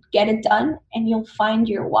and get it done, and you'll find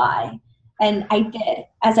your why. And I did,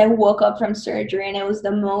 as I woke up from surgery, and it was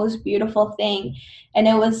the most beautiful thing. And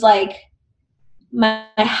it was like my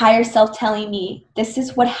higher self telling me, this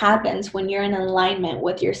is what happens when you're in alignment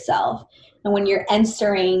with yourself and when you're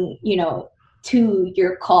answering, to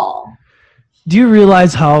your call. Do you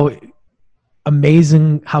realize how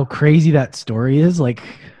amazing, how crazy that story is? Like,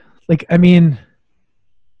 I mean,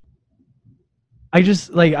 I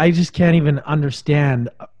just can't even understand.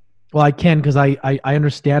 Well, I can, because I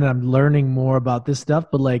understand, and I'm learning more about this stuff,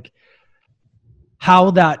 but like,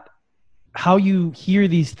 how you hear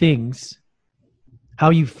these things,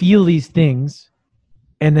 how you feel these things,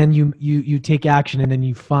 and then you take action, and then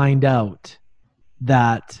you find out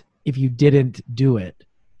that if you didn't do it,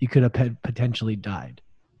 you could have potentially died.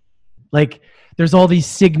 Like, there's all these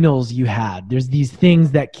signals you had. There's these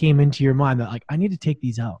things that came into your mind that, like, I need to take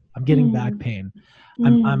these out. I'm getting back pain.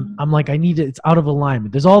 I'm like, I need to, it's out of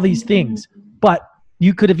alignment. There's all these things, but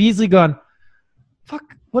you could have easily gone, fuck,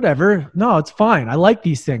 whatever. No, it's fine. I like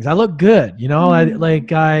these things. I look good. You know, I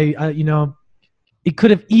you know, it could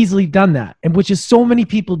have easily done that. And which is so many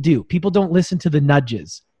people do. People don't listen to the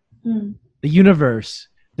nudges, the universe.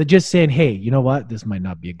 They're just saying, hey, you know what? This might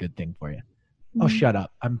not be a good thing for you. Oh, shut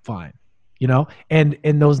up. I'm fine. You know, and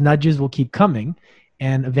those nudges will keep coming,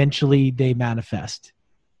 and eventually they manifest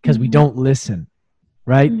because we don't listen.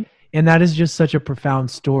 Right. And that is just such a profound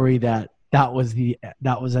story that was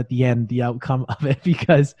at the end, the outcome of it,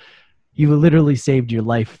 because you literally saved your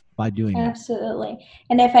life by doing it. Absolutely.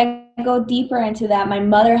 And if I go deeper into that, my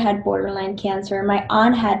mother had borderline cancer. My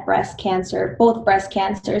aunt had breast cancer, both breast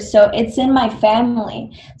cancers. So it's in my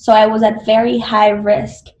family. So I was at very high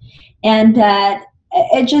risk. And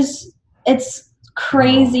it's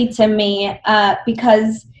crazy to me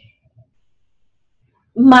because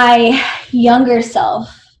my younger self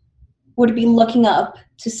would be looking up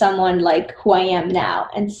to someone like who I am now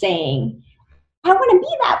and saying, I want to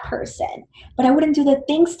be that person, but I wouldn't do the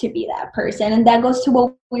things to be that person. And that goes to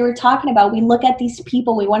what we were talking about. We look at these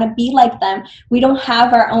people, we want to be like them. We don't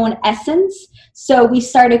have our own essence. So we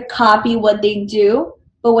start to copy what they do,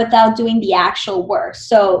 but without doing the actual work.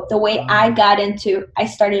 So the way I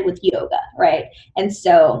started with yoga, right? And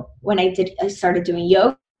so when I started doing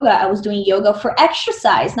yoga, I was doing yoga for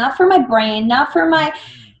exercise, not for my brain, not for my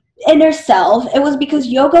inner self. It was because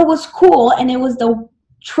yoga was cool, and it was the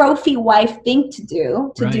trophy wife thing to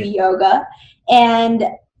do yoga, and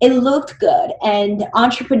it looked good. And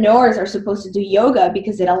entrepreneurs are supposed to do yoga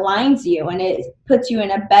because it aligns you and it puts you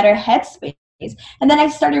in a better headspace. And then I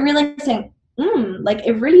started realizing, like,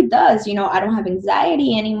 it really does. You know, I don't have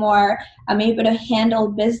anxiety anymore. I'm able to handle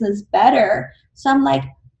business better. So I'm like,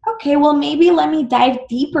 okay, well, maybe let me dive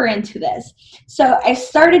deeper into this. So I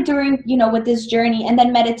started doing, with this journey, and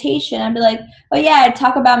then meditation. I'd be like, oh yeah, I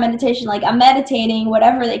talk about meditation, like I'm meditating,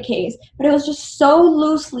 whatever the case. But it was just so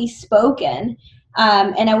loosely spoken.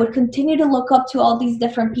 And I would continue to look up to all these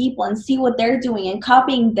different people and see what they're doing and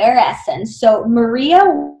copying their essence. So Maria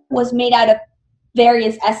was made out of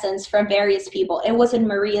various essence from various people. It wasn't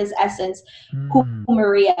Maria's essence who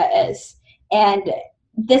Maria is. And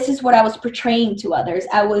this is what I was portraying to others.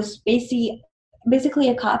 I was basically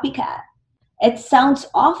a copycat. It sounds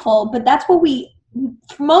awful, but that's what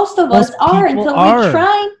most of us are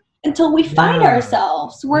until we find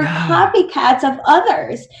ourselves. We're copycats of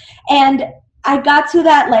others. And I got to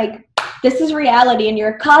that, like, this is reality and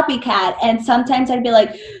you're a copycat. And sometimes I'd be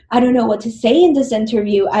like, I don't know what to say in this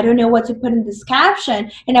interview. I don't know what to put in this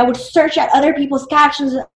caption. And I would search at other people's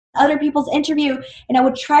captions, other people's interview, and I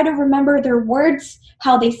would try to remember their words,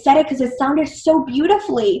 how they said it, because it sounded so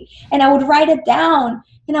beautifully. And I would write it down.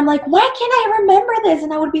 And I'm like, why can't I remember this?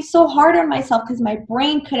 And I would be so hard on myself because my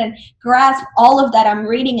brain couldn't grasp all of that I'm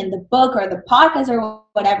reading in the book or the podcast or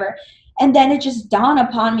whatever. And then it just dawned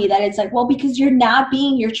upon me that it's like, well, because you're not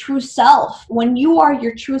being your true self. When you are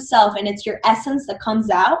your true self and it's your essence that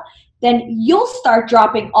comes out, then you'll start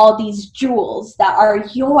dropping all these jewels that are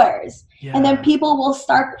yours. Yeah. And then people will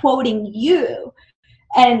start quoting you.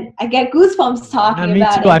 And I get goosebumps talking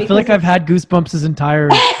about it. Me too. I feel like I've had goosebumps this entire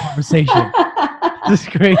conversation. This is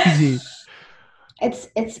crazy.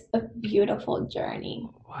 It's a beautiful journey.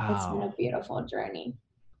 Wow. It's been a beautiful journey.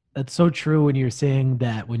 That's so true when you're saying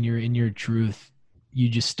that when you're in your truth, you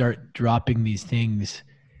just start dropping these things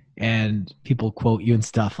and people quote you and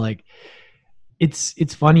stuff. Like,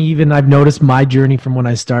 it's funny. Even I've noticed my journey from when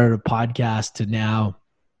I started a podcast to now,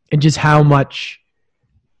 and just how much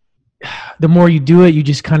the more you do it, you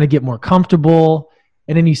just kind of get more comfortable.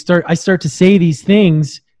 And then I start to say these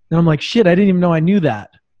things and I'm like, shit, I didn't even know I knew that.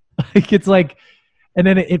 Like, it's like, and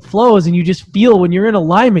then it flows and you just feel when you're in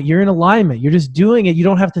alignment, You're just doing it. You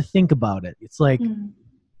don't have to think about it. It's like,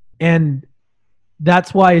 and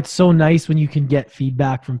that's why it's so nice when you can get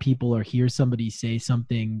feedback from people or hear somebody say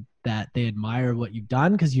something that they admire what you've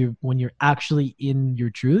done. Cause when you're actually in your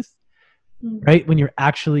truth, right? When you're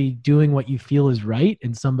actually doing what you feel is right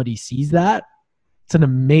and somebody sees that, it's an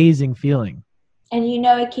amazing feeling. And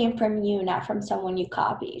it came from you, not from someone you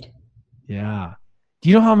copied. Yeah. Do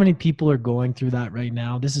you know how many people are going through that right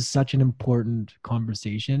now? This is such an important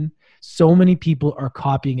conversation. So many people are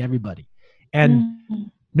copying everybody and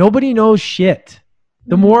nobody knows shit.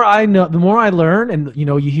 The more I know, the more I learn. And, you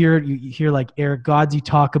know, you hear like Eric Godsey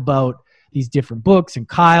talk about these different books, and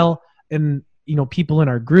Kyle, and, you know, people in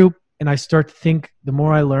our group. And I start to think, the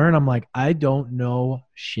more I learn, I'm like, I don't know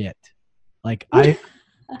shit. Like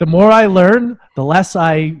the more I learn, the less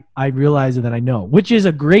I realize that I know, which is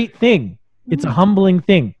a great thing. It's a humbling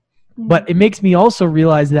thing. But it makes me also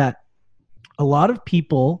realize that a lot of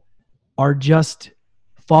people are just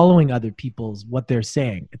following other people's, what they're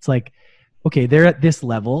saying. It's like, okay, they're at this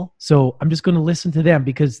level, so I'm just going to listen to them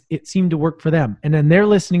because it seemed to work for them. And then they're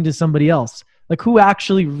listening to somebody else. Like, who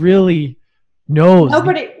actually really knows?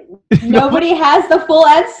 Nobody has the full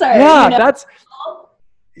answer. Yeah, you know?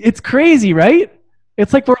 It's crazy, right?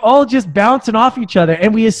 It's like we're all just bouncing off each other,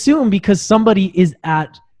 and we assume because somebody is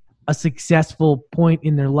at a successful point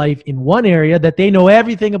in their life in one area that they know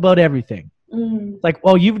everything about everything. Like,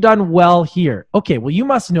 well, you've done well here. Okay, well, you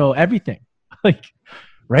must know everything. Like,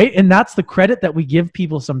 right? And that's the credit that we give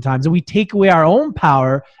people sometimes. And we take away our own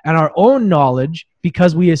power and our own knowledge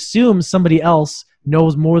because we assume somebody else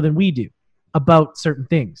knows more than we do about certain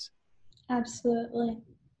things. Absolutely.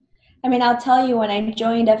 I mean, I'll tell you, when I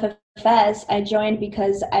joined FFS, I joined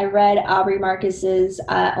because I read Aubrey Marcus's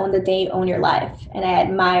On the Day, Own Your Life. And I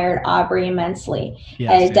admired Aubrey immensely.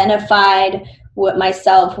 Yeah, I identified with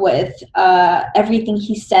myself with everything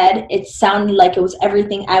he said. It sounded like it was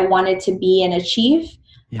everything I wanted to be and achieve.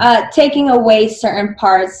 Yeah. Taking away certain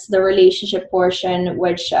parts, the relationship portion,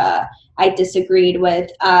 which I disagreed with.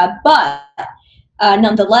 But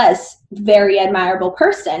nonetheless, very admirable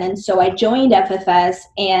person. And so I joined FFS,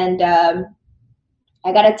 and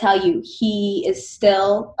I got to tell you, he is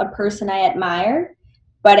still a person I admire,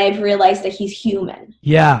 but I've realized that he's human.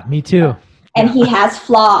 Yeah, me too. And he has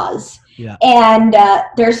flaws. Yeah. And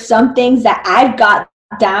there's some things that I've got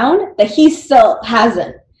down that he still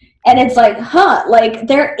hasn't. And it's like, like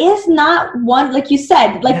there is not one, like you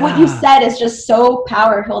said, what you said is just so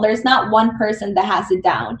powerful. There's not one person that has it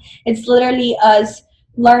down. It's literally us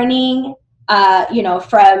learning,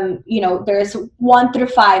 from, there's 1 through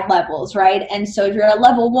 5 levels, right? And so if you're at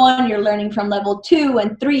level 1, you're learning from level 2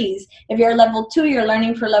 and 3s. If you're at level 2, you're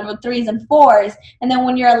learning for level 3s and 4s. And then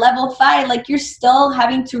when you're at level 5, like, you're still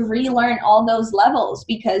having to relearn all those levels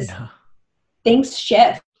because things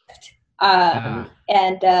shift.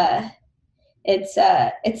 And I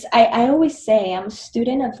always say I'm a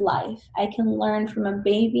student of life. I can learn from a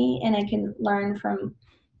baby, and I can learn from,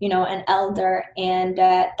 an elder. And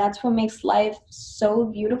that's what makes life so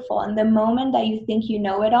beautiful. And the moment that you think you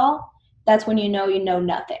know it all, that's when you know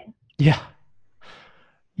nothing. Yeah.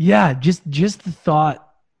 Yeah. Just the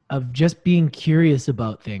thought of just being curious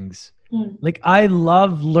about things. Like, I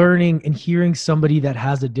love learning and hearing somebody that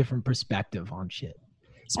has a different perspective on shit.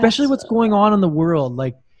 Especially what's going on in the world.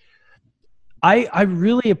 Like, I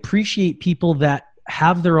really appreciate people that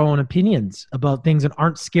have their own opinions about things and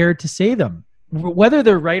aren't scared to say them. Whether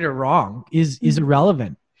they're right or wrong is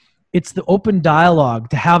irrelevant. It's the open dialogue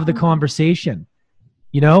to have the conversation,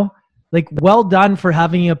 like, well done for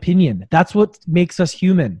having an opinion. That's what makes us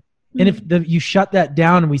human. And if you shut that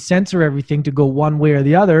down and we censor everything to go one way or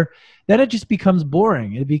the other, then it just becomes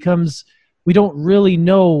boring. It becomes, we don't really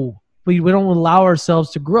know. We don't allow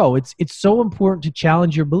ourselves to grow. It's so important to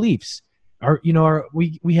challenge your beliefs.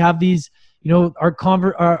 We have these,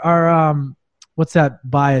 our what's that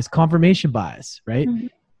bias? Confirmation bias, right?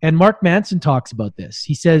 And Mark Manson talks about this.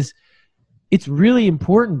 He says it's really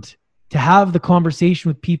important to have the conversation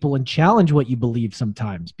with people and challenge what you believe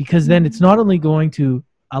sometimes, because then it's not only going to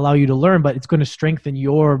allow you to learn, but it's going to strengthen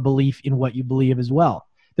your belief in what you believe as well.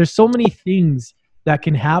 There's so many things that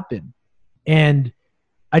can happen. And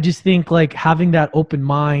I just think, like, having that open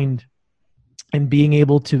mind and being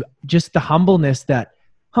able to, just the humbleness that,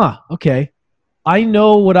 okay, I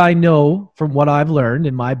know what I know from what I've learned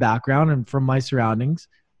in my background and from my surroundings,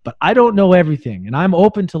 but I don't know everything. And I'm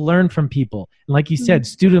open to learn from people. And like you said,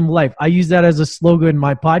 student of life, I use that as a slogan in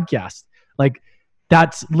my podcast. Like,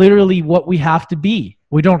 that's literally what we have to be.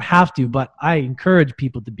 We don't have to, but I encourage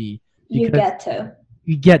people to be. You get to.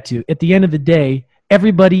 You get to. At the end of the day,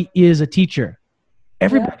 everybody is a teacher.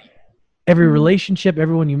 Everybody. Every relationship,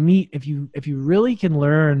 everyone you meet, if you really can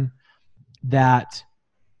learn that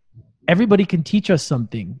everybody can teach us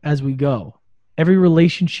something as we go. Every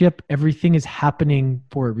relationship, everything is happening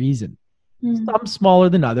for a reason. Some smaller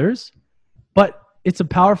than others, but it's a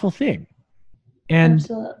powerful thing. And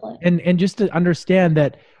absolutely. And just to understand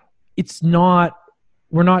that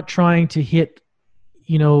we're not trying to hit,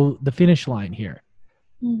 the finish line here.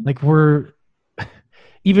 Like,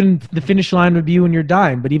 even the finish line would be when you're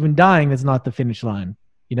dying, but even dying is not the finish line.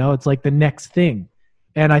 It's like the next thing.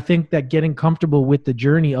 And I think that getting comfortable with the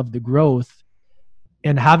journey of the growth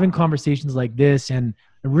and having conversations like this and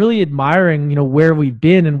really admiring, you know, where we've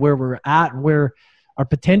been and where we're at and where our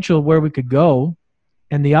potential, where we could go,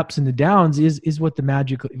 and the ups and the downs is what the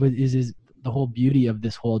magic is the whole beauty of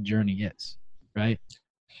this whole journey is, right?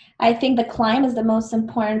 I think the climb is the most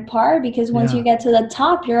important part, because once you get to the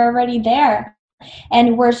top, you're already there.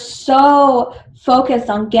 And we're so focused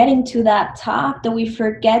on getting to that top that we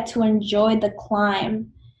forget to enjoy the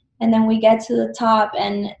climb. And then we get to the top,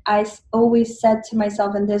 and I always said to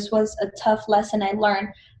myself, and this was a tough lesson I learned,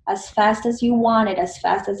 as fast as you want it, as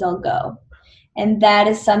fast as I'll go. And that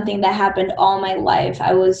is something that happened all my life.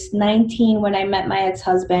 I was 19 when I met my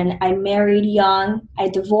ex-husband. I married young. I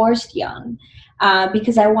divorced young.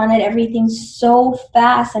 Because I wanted everything so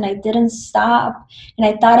fast, and I didn't stop, and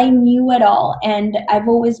I thought I knew it all. And I've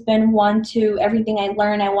always been one to, everything I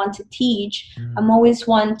learn, I want to teach. I'm always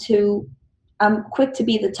one to, I'm quick to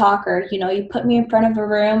be the talker. You know, you put me in front of a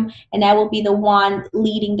room and I will be the one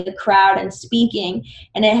leading the crowd and speaking.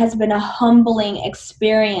 And it has been a humbling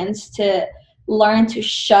experience to learn to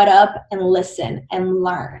shut up and listen and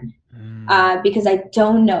learn. Because I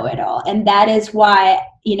don't know it all. And that is why,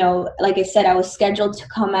 you know, like I said, I was scheduled to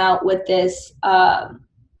come out with this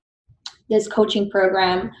this coaching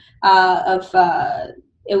program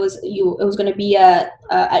it was going to be a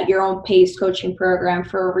at your own pace coaching program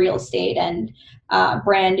for real estate and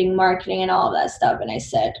branding, marketing, and all of that stuff. And I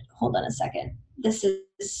said, hold on a second,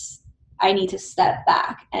 I need to step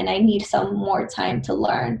back, and I need some more time to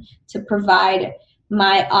learn, to provide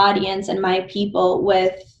my audience and my people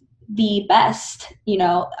with the best, you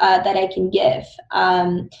know, that I can give,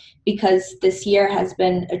 because this year has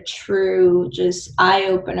been a true just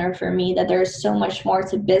eye-opener for me, that there's so much more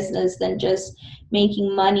to business than just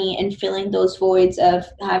making money and filling those voids of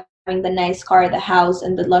having the nice car, the house,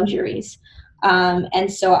 and the luxuries. And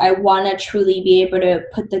so I want to truly be able to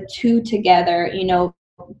put the two together, you know,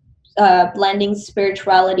 blending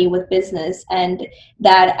spirituality with business. And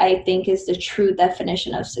that, I think, is the true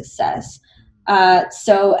definition of success. And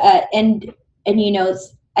you know,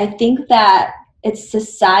 I think that it's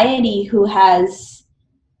society who has,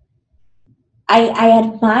 I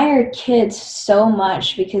admire kids so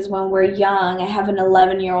much, because when we're young, I have an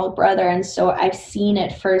 11-year-old brother, and so I've seen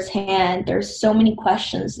it firsthand. There's so many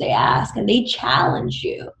questions they ask, and they challenge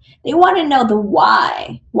you. They want to know the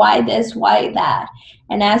why this, why that.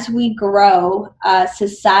 And as we grow,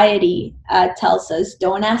 society tells us,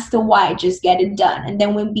 don't ask the why, just get it done. And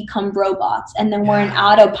then we become robots, and then we're in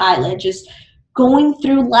autopilot, just going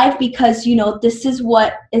through life because, you know, this is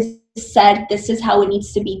what is said, this is how it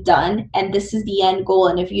needs to be done, and this is the end goal.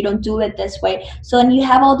 And if you don't do it this way, so then you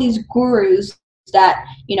have all these gurus that,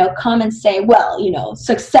 you know, come and say, well, you know,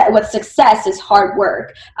 success is hard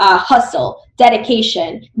work, hustle,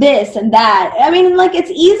 dedication, this and that. I mean, like, it's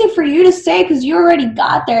easy for you to say because you already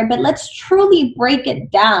got there, but let's truly break it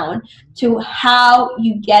down to how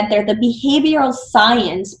you get there, the behavioral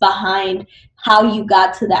science behind how you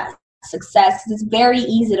got to that success. It's very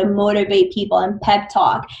easy to motivate people and pep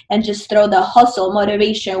talk and just throw the hustle,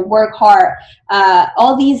 motivation, work hard,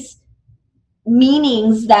 all these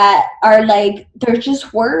meanings that are like, they're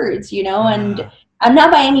just words, you know. And I'm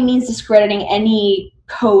not by any means discrediting any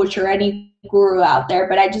coach or any guru out there,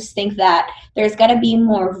 but I just think that there's got to be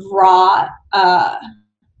more raw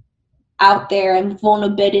out there, and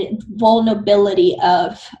vulnerability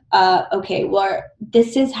of okay, well,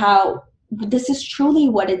 this is truly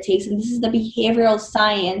what it takes, and this is the behavioral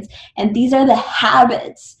science, and these are the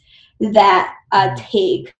habits that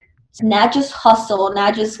take, not just hustle,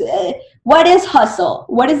 not just what is hustle?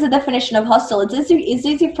 What is the definition of hustle? It's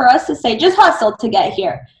easy for us to say just hustle to get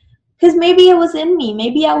here, because maybe it was in me,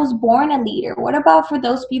 maybe I was born a leader. What about for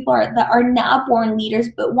those people that are not born leaders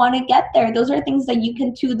but want to get there? Those are things that you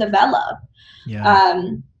can too develop.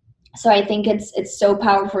 So I think it's so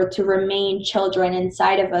powerful to remain children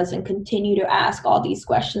inside of us and continue to ask all these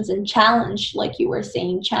questions and challenge, like you were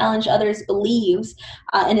saying, challenge others' beliefs.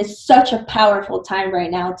 And it's such a powerful time right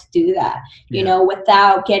now to do that, you know,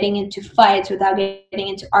 without getting into fights, without getting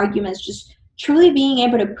into arguments, just truly being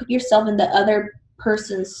able to put yourself in the other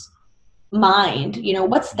person's mind. You know,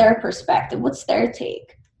 what's their perspective? What's their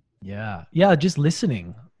take? Yeah. Just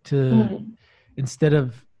listening to instead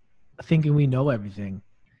of thinking we know everything.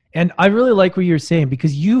 And I really like what you're saying,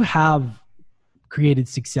 because you have created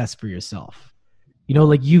success for yourself. You know,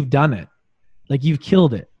 like, you've done it, like, you've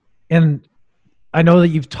killed it. And I know that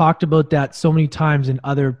you've talked about that so many times in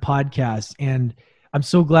other podcasts. And I'm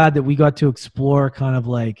so glad that we got to explore kind of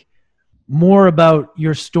like more about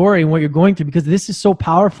your story and what you're going through, because this is so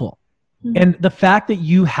powerful. And the fact that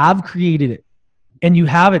you have created it and you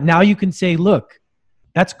have it now, you can say, look,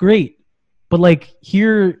 that's great. But like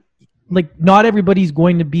here, like not everybody's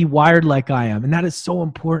going to be wired like I am. And that is so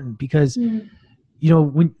important because, you know,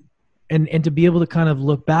 when, and to be able to kind of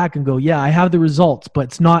look back and go, yeah, I have the results, but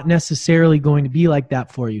it's not necessarily going to be like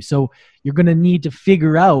that for you. So you're going to need to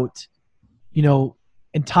figure out, you know,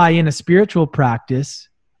 and tie in a spiritual practice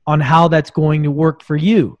on how that's going to work for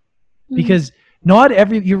you. Because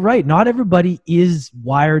you're right, not everybody is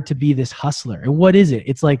wired to be this hustler. And what is it?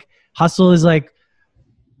 It's like, hustle is like,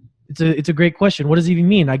 it's a great question. What does it even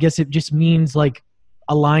mean? I guess it just means like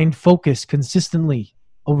aligned focus consistently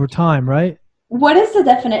over time, right? What is the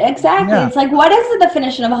definition? Exactly. Yeah. It's like, what is the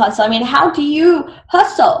definition of a hustle? I mean, how do you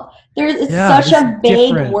hustle? It's such a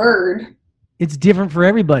big word. It's different for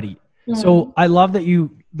everybody. So I love that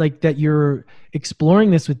you're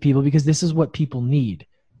exploring this with people, because this is what people need.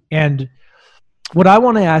 And what I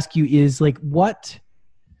want to ask you is like,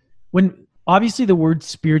 when obviously the word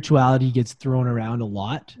spirituality gets thrown around a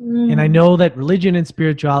lot. And I know that religion and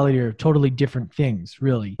spirituality are totally different things,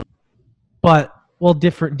 really, but well,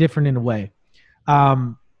 different in a way.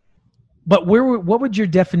 But what would your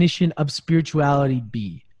definition of spirituality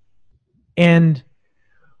be? And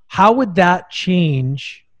how would that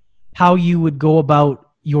change how you would go about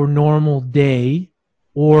your normal day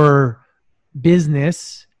or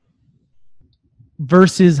business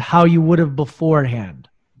versus how you would have beforehand?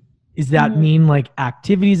 Does that mean like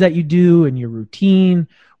activities that you do in your routine,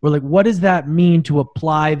 or like what does that mean to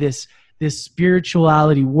apply this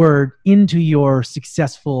spirituality word into your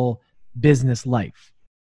successful business life?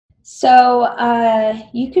 So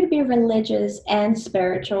you could be religious and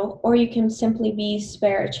spiritual, or you can simply be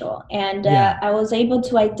spiritual. And I was able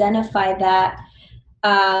to identify that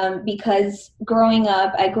because growing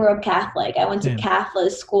up, I grew up Catholic. I went to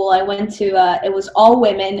Catholic school. I went to, it was all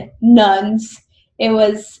women, nuns. It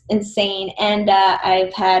was insane. And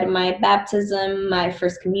I've had my baptism, my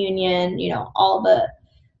first communion, you know, all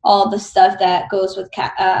the stuff that goes with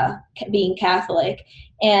being Catholic.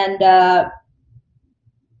 And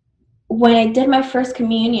when I did my first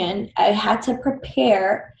communion, I had to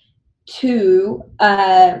prepare to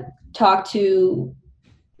talk to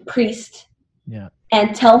priest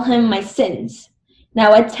and tell him my sins.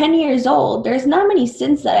 Now, at 10 years old, there's not many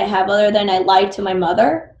sins that I have other than I lied to my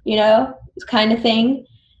mother, you know, kind of thing.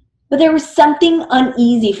 But there was something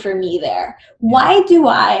uneasy for me there. Why do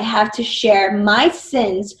I have to share my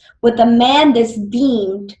sins with a man that's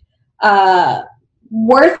deemed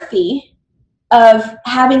worthy of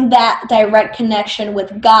having that direct connection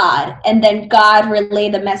with God, and then God relay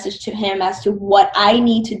the message to him as to what I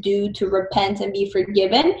need to do to repent and be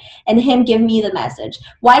forgiven, and him give me the message?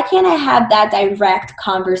 Why can't I have that direct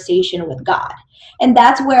conversation with God? And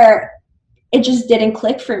that's where it just didn't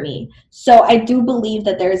click for me. So I do believe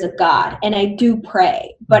that there is a God, and I do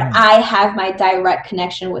pray, but I have my direct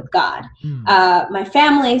connection with God. My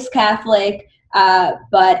family is Catholic,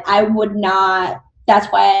 but I would not. That's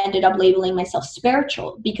why I ended up labeling myself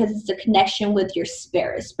spiritual, because it's a connection with your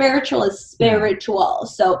spirit. Spiritual is spiritual.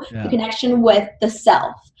 So the connection with the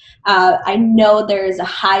self. I know there is a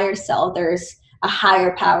higher self. There's a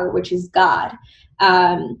higher power, which is God.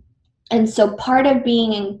 And so part of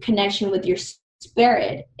being in connection with your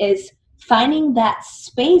spirit is finding that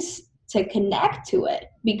space to connect to it.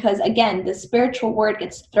 Because again, the spiritual word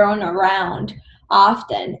gets thrown around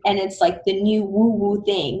often, and it's like the new woo-woo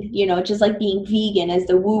thing, you know, just like being vegan is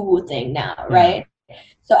the woo-woo thing now, right?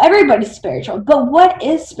 So everybody's spiritual, but what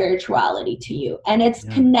is spirituality to you? And it's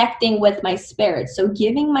connecting with my spirit. So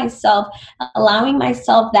allowing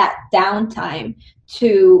myself that downtime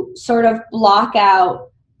to sort of block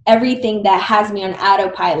out everything that has me on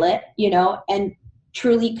autopilot, you know, and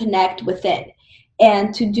truly connect within.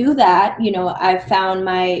 And to do that, you know, I've found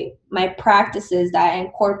my practices that I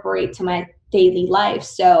incorporate to my daily life.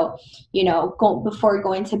 So, you know, before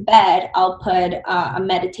going to bed, I'll put a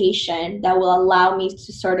meditation that will allow me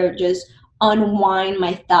to sort of just unwind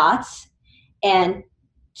my thoughts and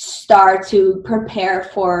start to prepare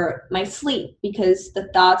for my sleep, because the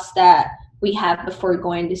thoughts that we have before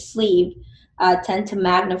going to sleep tend to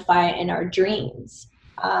magnify in our dreams.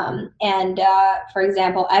 For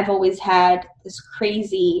example, I've always had this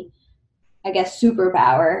crazy, I guess,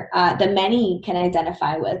 superpower that many can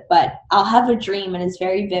identify with, but I'll have a dream and it's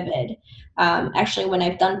very vivid. Actually, when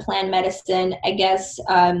I've done plant medicine, I guess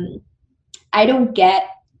I don't get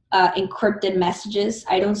encrypted messages.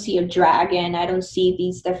 I don't see a dragon. I don't see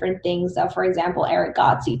these different things that, for example, Eric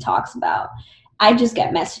Gotzi talks about. I just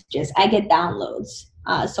get messages. I get downloads.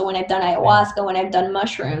 So when I've done ayahuasca, when I've done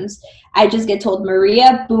mushrooms, I just get told,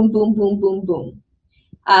 Maria, boom, boom, boom, boom, boom.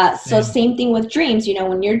 So same thing with dreams. You know,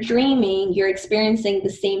 when you're dreaming, you're experiencing the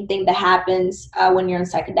same thing that happens when you're in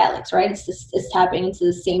psychedelics, right? It's tapping into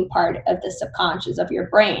the same part of the subconscious of your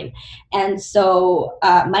brain. And so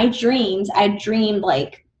my dreams, I dreamed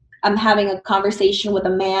like I'm having a conversation with a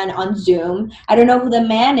man on Zoom. I don't know who the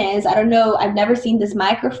man is. I don't know. I've never seen this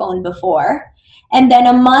microphone before. And then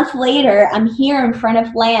a month later, I'm here in front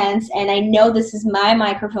of Lance, and I know this is my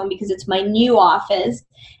microphone because it's my new office.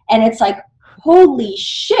 And it's like, holy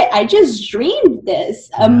shit, I just dreamed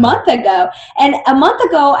this a month ago. And a month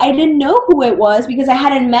ago, I didn't know who it was because I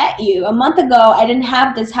hadn't met you. A month ago, I didn't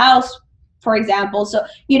have this house, for example. So,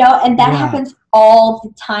 you know, and that happens all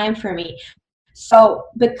the time for me. So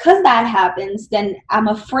because that happens, then I'm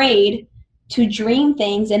afraid to dream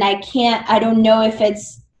things, and I don't know if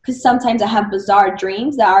it's, because sometimes I have bizarre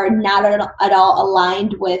dreams that are not at all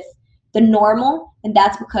aligned with the normal. And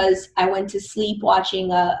that's because I went to sleep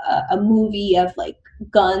watching a movie of like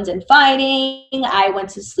guns and fighting. I went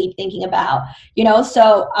to sleep thinking about, you know,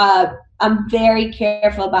 so I'm very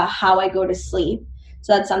careful about how I go to sleep.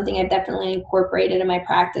 So that's something I've definitely incorporated in my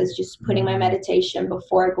practice, just putting my meditation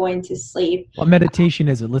before going to sleep. What meditation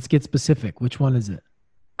is it? Let's get specific. Which one is it?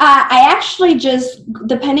 I actually just,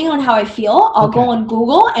 depending on how I feel, I'll go on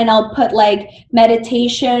Google and I'll put like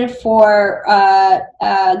meditation for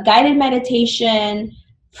guided meditation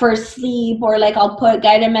for sleep, or like I'll put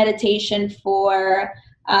guided meditation for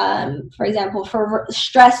example, for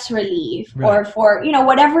stress relief, or for, you know,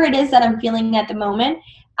 whatever it is that I'm feeling at the moment.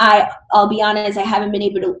 I'll be honest, I haven't been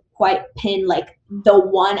able to quite pin like the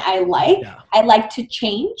one I like. I like to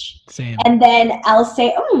change. Same. And then I'll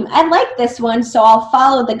say, I like this one, so I'll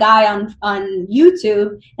follow the guy on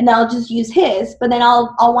YouTube and I'll just use his, but then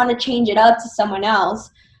I'll want to change it up to someone else.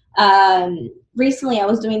 Recently I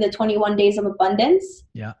was doing the 21 days of abundance.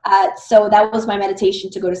 So that was my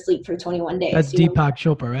meditation to go to sleep for 21 days. That's Deepak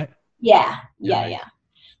Chopra, right? Yeah.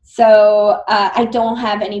 So I don't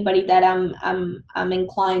have anybody that I'm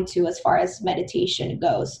inclined to as far as meditation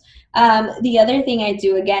goes. The other thing I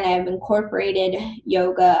do, again, I've incorporated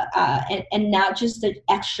yoga, and not just the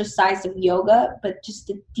exercise of yoga, but just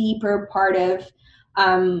the deeper part of,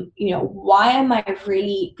 you know, why am I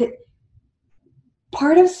really good?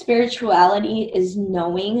 Part of spirituality is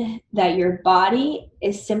knowing that your body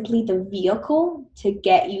is simply the vehicle to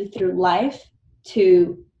get you through life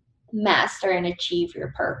to master and achieve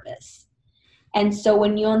your purpose. And so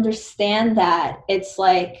when you understand that, it's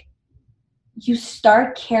like you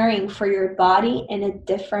start caring for your body in a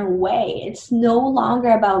different way. It's no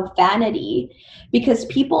longer about vanity, because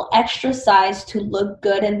people exercise to look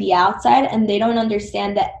good in the outside, and they don't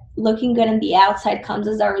understand that looking good in the outside comes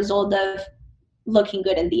as a result of looking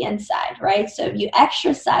good in the inside, right? So if you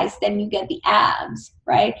exercise, then you get the abs,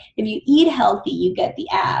 right? If you eat healthy, you get the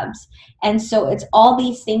abs. And so it's all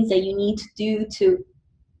these things that you need to do to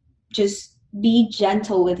just be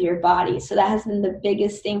gentle with your body. So that has been the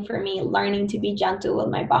biggest thing for me, learning to be gentle with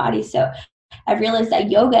my body. So I've realized that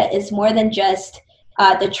yoga is more than just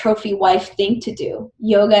the trophy wife thing to do.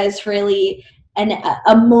 Yoga is really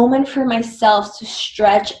a moment for myself to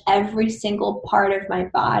stretch every single part of my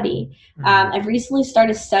body. I've recently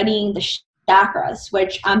started studying the chakras,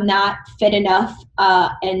 which I'm not fit enough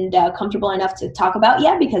and comfortable enough to talk about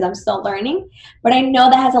yet because I'm still learning. But I know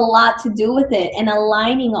that has a lot to do with it and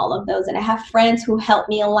aligning all of those. And I have friends who help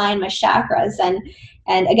me align my chakras.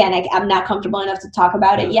 And again, I'm not comfortable enough to talk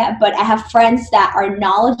about it yet, but I have friends that are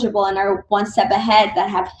knowledgeable and are one step ahead that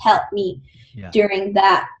have helped me during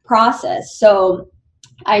that process. So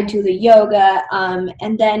I do the yoga,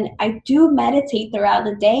 and then I do meditate throughout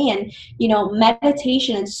the day. And, you know,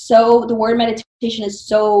 meditation is so, the word meditation is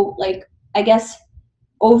so, like, I guess,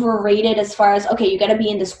 overrated as far as, okay, you got to be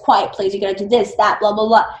in this quiet place, you got to do this, that, blah, blah,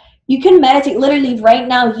 blah. You can meditate. Literally right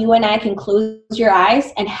now, you and I can close your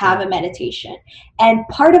eyes and have a meditation. And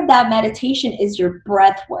part of that meditation is your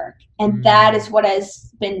breath work. And that is what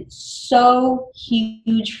has been so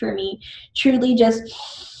huge for me. Truly just...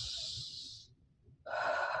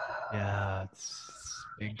 Yeah, it's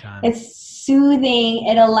big time. It's soothing.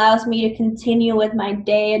 It allows me to continue with my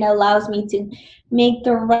day. It allows me to make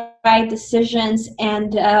the right decisions.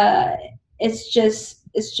 And it's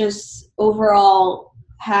just overall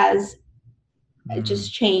has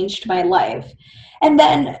just changed my life. And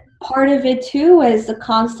then part of it too is the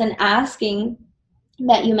constant asking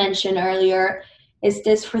that you mentioned earlier. Is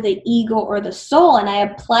this for the ego or the soul? And I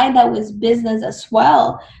apply that with business as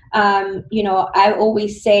well. You know, I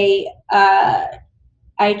always say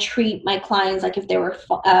I treat my clients like if they were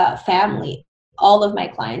family. all of my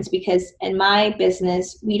clients, because in my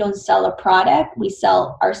business, we don't sell a product, we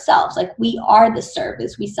sell ourselves. Like, we are the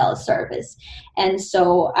service, we sell a service. And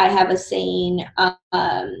so I have a saying,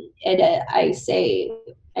 I say,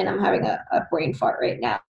 and I'm having a brain fart right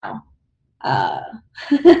now.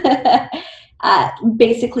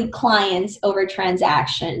 Basically, clients over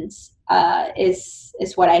transactions is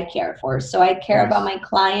what I care for. So I care about my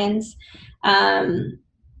clients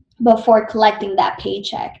before collecting that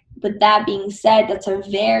paycheck. But that being said, that's a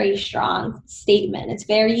very strong statement. It's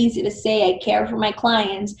very easy to say I care for my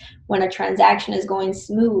clients when a transaction is going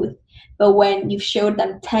smooth. But when you've showed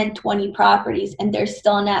them 10, 20 properties and they're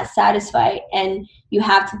still not satisfied, and you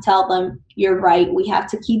have to tell them, you're right, we have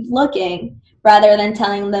to keep looking, rather than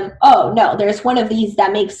telling them, oh, no, there's one of these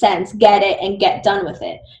that makes sense, get it and get done with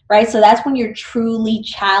it, right? So that's when you're truly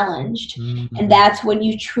challenged. Mm-hmm. And that's when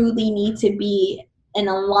you truly need to be in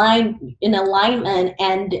alignment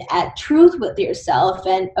and at truth with yourself.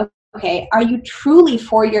 And okay, are you truly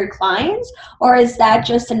for your clients, or is that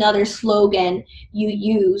just another slogan you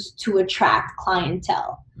use to attract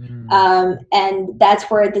clientele? And that's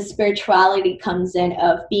where the spirituality comes in,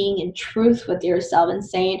 of being in truth with yourself and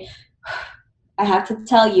saying, I have to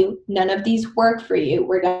tell you, none of these work for you.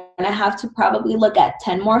 We're going to have to probably look at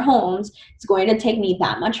 10 more homes. It's going to take me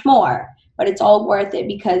that much more, but it's all worth it,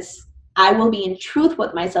 because I will be in truth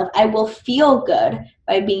with myself. I will feel good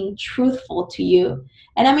by being truthful to you.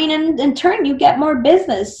 And I mean, in turn, you get more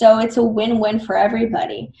business. So it's a win-win for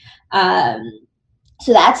everybody.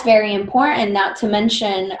 So that's very important, not to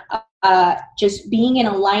mention just being in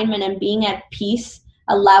alignment and being at peace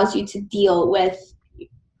allows you to deal with,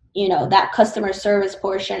 that customer service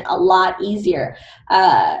portion a lot easier.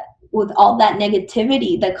 With all that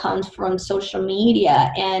negativity that comes from social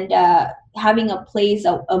media and having a place,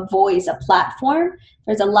 a voice, a platform,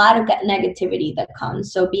 there's a lot of negativity that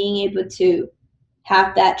comes. So being able to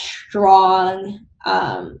have that strong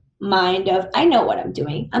mind of, I know what I'm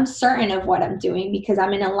doing. I'm certain of what I'm doing because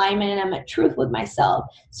I'm in alignment and I'm at truth with myself.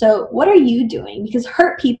 So what are you doing? Because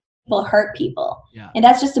hurt people. Yeah. And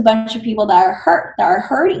that's just a bunch of people that are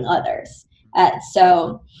hurting others.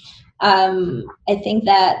 So I think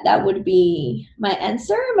that would be my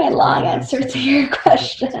answer, my long answer to your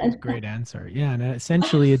question. That's a great answer. Yeah. And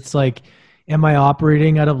essentially it's like, am I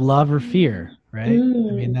operating out of love or fear? Right. I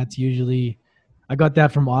mean, that's usually, I got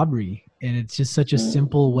that from Aubrey, and it's just such a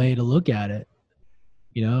simple way to look at it.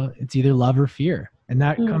 It's either love or fear. And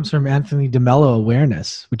that comes from Anthony DeMello,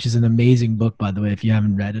 Awareness, which is an amazing book, by the way, if you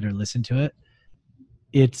haven't read it or listened to it.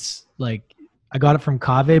 It's like, I got it from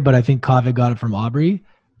Kaveh, but I think Kaveh got it from Aubrey.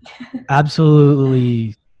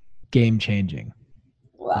 Absolutely game changing.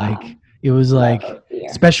 Wow. Like, it was like,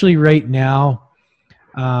 especially right now,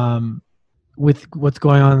 with what's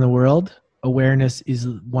going on in the world, Awareness is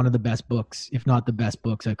one of the best books, if not the best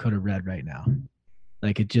books I could have read right now.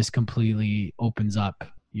 Like, it just completely opens up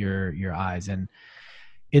your eyes. And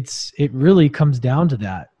it really comes down to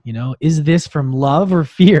that, is this from love or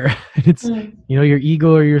fear? It's, your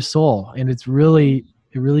ego or your soul. And it really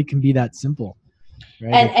can be that simple.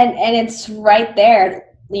 Right? And it's right there.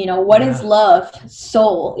 What is love?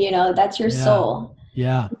 Soul, that's your soul.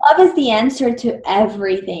 Yeah. Love is the answer to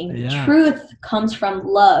everything. Yeah. Truth comes from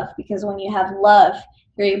love, because when you have love,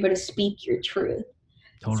 you're able to speak your truth.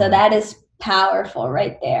 Totally. So that is powerful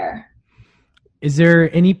right there. Is there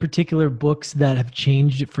any particular books that have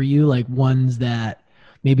changed it for you? Like ones that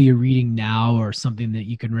maybe you're reading now, or something that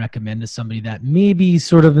you can recommend to somebody that maybe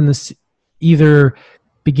sort of in this either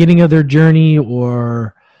beginning of their journey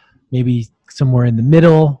or maybe somewhere in the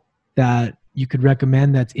middle, that you could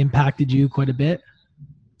recommend that's impacted you quite a bit?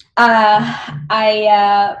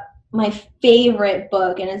 My favorite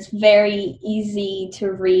book, and it's very easy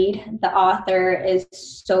to read. The author is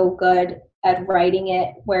so good at writing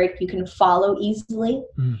it where you can follow easily,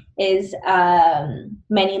 is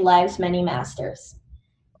Many Lives, Many Masters.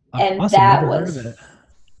 And awesome. That was,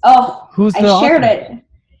 who's the author? Shared it.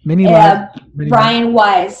 Many Lives, Brian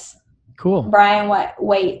Weiss. Cool. Brian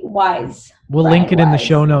Weiss. We'll link it in the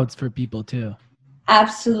show notes for people too.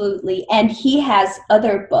 Absolutely. And he has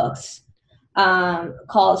other books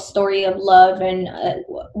called Story of Love and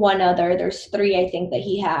one other. There's 3, I think, that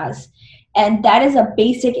he has. And that is a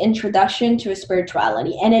basic introduction to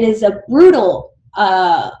spirituality. And it is a brutal,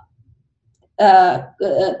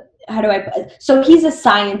 so he's a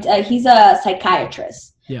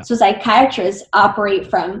psychiatrist. Yeah. So psychiatrists operate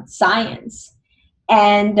from science.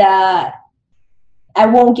 And I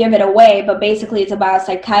won't give it away, but basically it's about a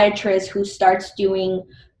psychiatrist who starts doing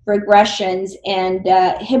regressions and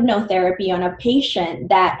hypnotherapy on a patient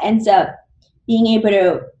that ends up being able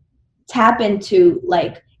to tap into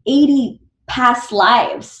like 80 past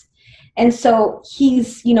lives. And so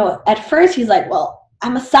he's, you know, at first he's like, well,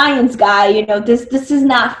 I'm a science guy, you know, this is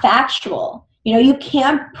not factual. You know, you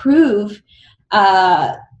can't prove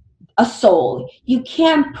a soul. You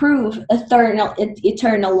can't prove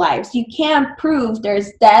eternal lives. You can't prove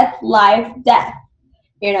there's death, life, death.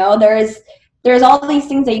 You know, there's all these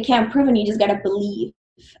things that you can't prove, and you just got to believe.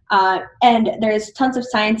 And there's tons of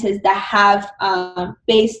scientists that have,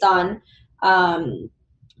 based on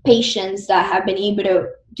patients that have been able to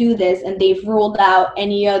do this, and they've ruled out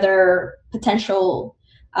any other potential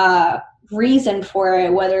reason for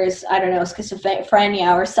it, whether it's, I don't know,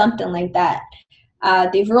 schizophrenia or something like that.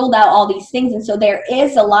 They've ruled out all these things. And so there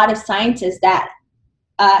is a lot of scientists that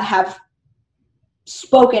have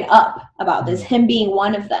spoken up about this, him being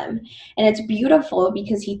one of them. And it's beautiful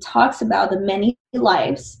because he talks about the many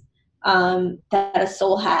lives that a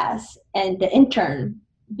soul has, and the intern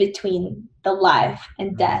between the life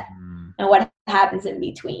and death, and what happens in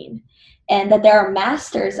between. And that there are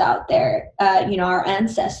masters out there, you know, our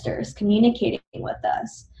ancestors communicating with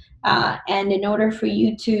us. And in order for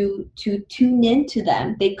you to tune into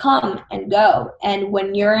them, they come and go. And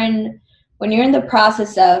when you're in the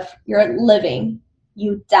process of you're living,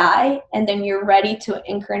 you die, and then you're ready to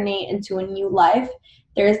incarnate into a new life,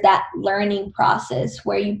 there's that learning process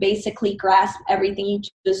where you basically grasp everything you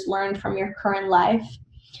just learned from your current life.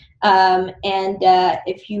 And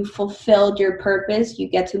if you fulfilled your purpose, you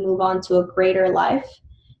get to move on to a greater life.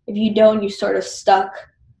 If you don't, you're sort of stuck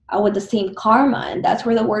with the same karma. And that's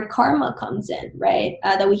where the word karma comes in, right?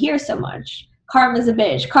 That we hear so much. Karma's a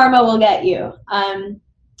bitch. Karma will get you.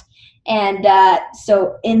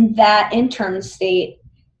 So in that interim state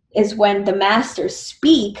is when the masters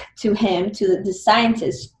speak to him, to the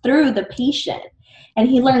scientist, through the patient. And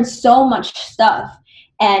he learns so much stuff.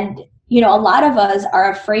 And you know, a lot of us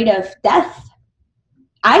are afraid of death.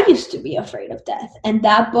 I used to be afraid of death. And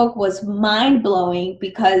that book was mind-blowing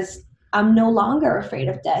because I'm no longer afraid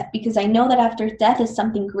of death, because I know that after death is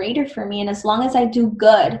something greater for me. And as long as I do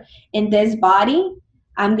good in this body,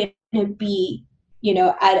 I'm going to be, you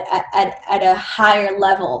know, at a higher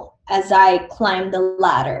level as I climb the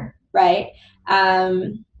ladder, right?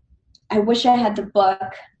 I wish I had the book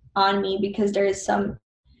on me, because there is some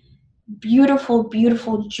beautiful,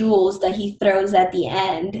 beautiful jewels that he throws at the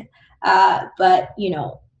end. But, you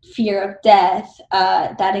know, fear of death,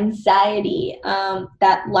 that anxiety,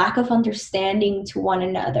 that lack of understanding to one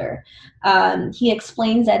another. He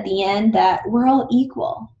explains at the end that we're all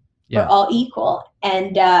equal. Yeah. We're all equal.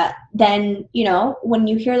 And then, you know, when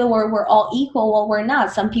you hear the word we're all equal, well, we're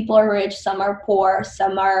not. Some people are rich, some are poor,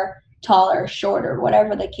 some are taller, shorter,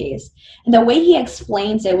 whatever the case. And the way he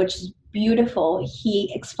explains it, which is beautiful,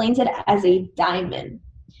 he explains it as a diamond.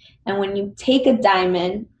 And when you take a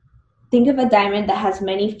diamond, think of a diamond that has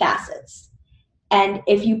many facets. And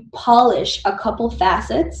if you polish a couple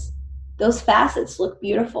facets, those facets look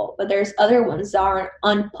beautiful, but there's other ones that are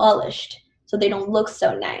unpolished, so they don't look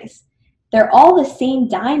so nice. They're all the same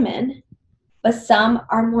diamond, but some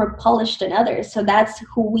are more polished than others. So that's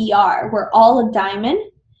who we are. We're all a diamond,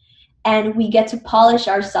 and we get to polish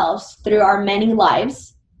ourselves through our many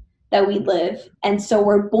lives that we live. And so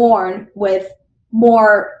we're born with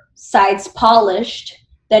more sides polished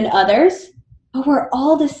than others, but we're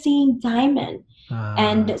all the same diamond.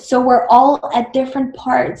 And so we're all at different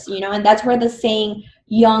parts, you know, and that's where the saying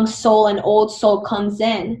young soul and old soul comes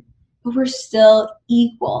in, but we're still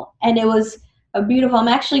equal. And it was a beautiful, I'm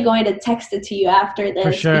actually going to text it to you after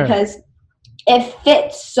this, because it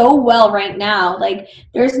fits so well right now. Like,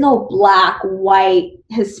 there's no black, white,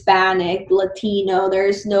 Hispanic, Latino,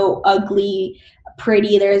 there's no ugly,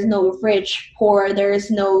 pretty, there's no rich, poor, there's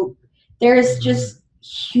just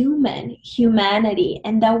humanity,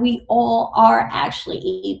 and that we all are actually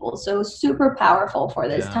equal. So super powerful for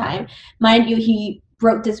this time. Mind you, he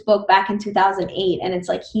wrote this book back in 2008, and it's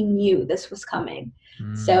like he knew this was coming.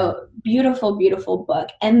 So beautiful, beautiful book.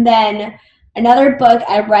 And then another book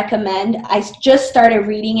I recommend, I just started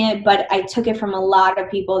reading it, but I took it from a lot of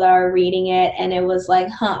people that are reading it, and it was like,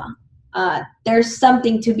 there's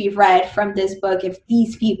something to be read from this book if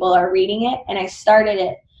these people are reading it. And I started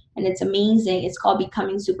it, and it's amazing. It's called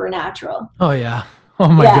Becoming Supernatural. Oh yeah. Oh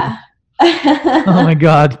my God. Oh my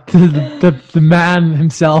God. The man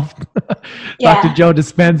himself, Dr. Joe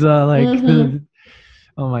Dispenza, like,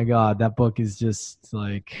 oh my God, that book is just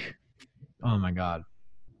like, oh my God.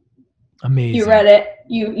 Amazing. You read it?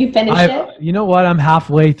 You finished it? You know what? I'm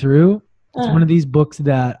halfway through. It's one of these books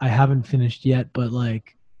that I haven't finished yet, but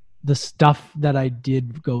like the stuff that I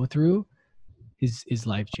did go through is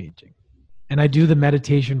life-changing. And I do the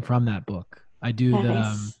meditation from that book. I do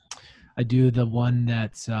I do the one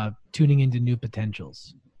that's tuning into new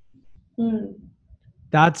potentials. Mm.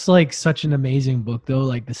 That's like such an amazing book, though.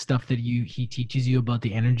 Like the stuff that he teaches you about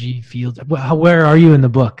the energy fields. Where are you in the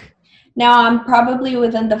book? Now I'm probably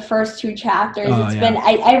within the first 2 chapters. Oh, Been,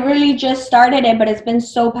 I really just started it, but it's been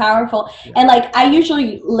so powerful. And like, I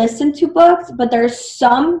usually listen to books, but there's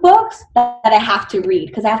some books that I have to read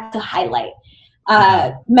because I have to highlight.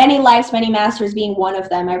 Many Lives, Many Masters being one of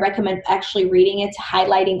them. I recommend actually reading it,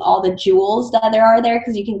 highlighting all the jewels that there are there,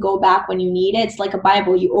 because you can go back when you need it. It's like a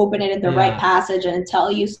Bible. You open it in the right passage and it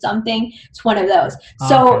tell you something. It's one of those.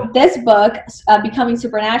 So this book, Becoming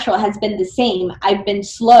Supernatural, has been the same. I've been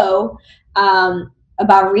slow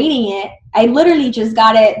about reading it. I literally just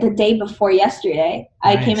got it the day before yesterday.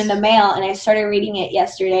 Nice. I came in the mail and I started reading it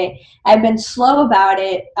yesterday. I've been slow about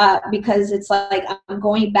it because it's like I'm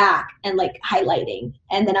going back and like highlighting,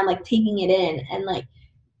 and then I'm like taking it in, and like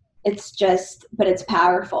it's just, but it's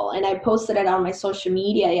powerful. And I posted it on my social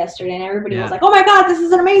media yesterday, and everybody was like, "Oh my God, this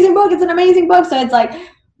is an amazing book! It's an amazing book!" So it's like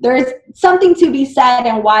there's something to be said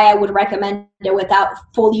and why I would recommend it without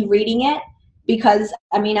fully reading it, because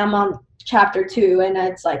I mean I'm on chapter 2 and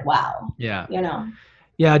it's like, wow. Yeah. You know.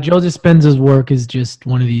 Yeah, Joe Dispenza's work is just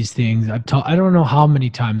one of these things. I don't know how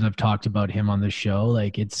many times I've talked about him on the show.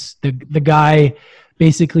 Like, it's the guy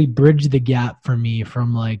basically bridged the gap for me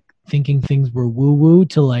from like thinking things were woo-woo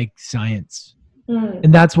to like science.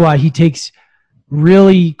 And that's why he takes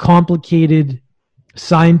really complicated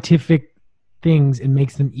scientific things and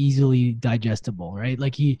makes them easily digestible, right?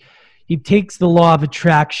 Like he takes the law of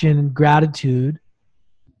attraction and gratitude,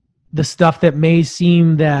 the stuff that may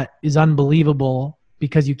seem that is unbelievable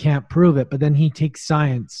because you can't prove it, but then he takes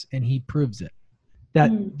science and he proves it. That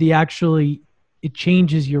it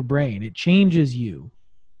changes your brain. It changes you.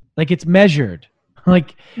 Like, it's measured.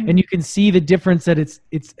 Like, and you can see the difference that it's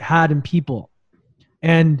had in people.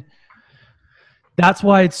 And that's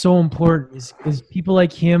why it's so important is people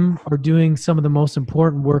like him are doing some of the most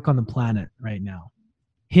important work on the planet right now.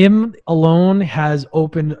 Him alone has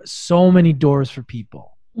opened so many doors for people.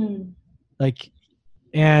 Like,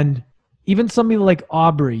 and even somebody like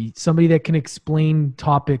Aubrey, somebody that can explain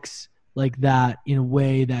topics like that in a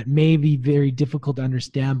way that may be very difficult to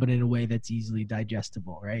understand, but in a way that's easily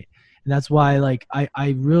digestible, right? And that's why, like,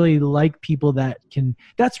 I really like people that can,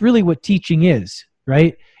 that's really what teaching is,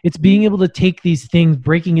 right? It's being able to take these things,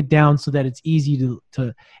 breaking it down so that it's easy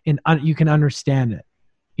to you can understand it,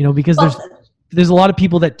 you know, because there's a lot of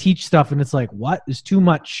people that teach stuff and it's like, what? There's too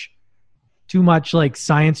much like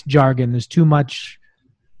science jargon. There's too much,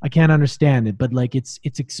 I can't understand it, but like it's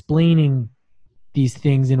explaining these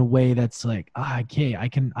things in a way that's like, okay, I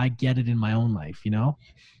get it in my own life, you know?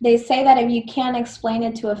 They say that if you can't explain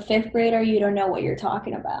it to a 5th grader, you don't know what you're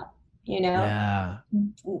talking about, you know? Yeah.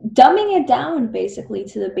 Dumbing it down basically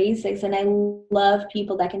to the basics. And I love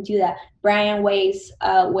people that can do that. Brian Weiss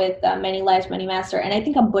with Many Lives, Many Master. And I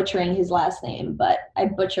think I'm butchering his last name, but I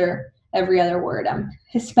butcher every other word. I'm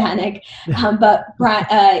Hispanic. But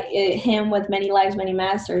him with Many Lives, Many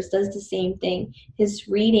Masters does the same thing. His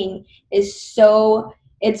reading is so,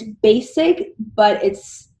 it's basic, but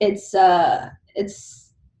it's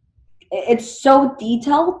so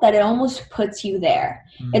detailed that it almost puts you there.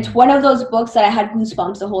 It's one of those books that I had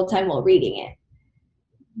goosebumps the whole time while reading it.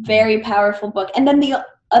 Very powerful book. And then the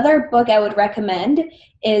other book I would recommend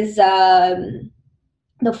is The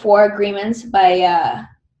 4 Agreements by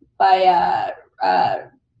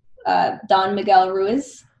Don Miguel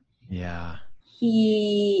Ruiz. Yeah.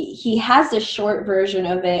 He has the short version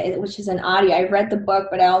of it, which is an audio. I read the book,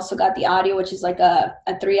 but I also got the audio, which is like a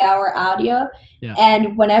 3-hour audio. Yeah.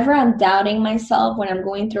 And whenever I'm doubting myself, when I'm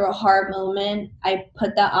going through a hard moment, I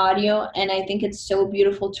put that audio, and I think it's so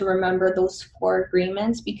beautiful to remember those 4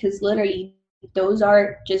 agreements, because literally those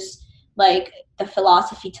are just like the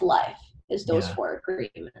philosophy to life, is those 4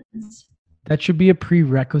 agreements. That should be a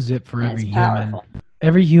prerequisite for every human.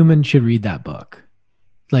 Every human should read that book.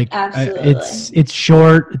 Like, it's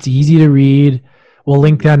short, it's easy to read. We'll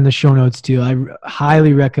link that in the show notes too. I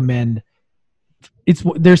highly recommend.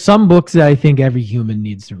 There's some books that I think every human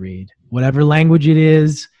needs to read, whatever language it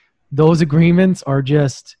is. Those agreements are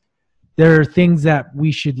they're things that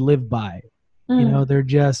we should live by. You know,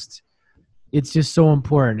 it's just so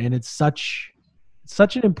important, and it's such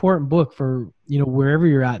an important book for, you know, wherever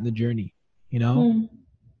you're at in the journey, you know,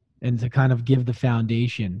 and to kind of give the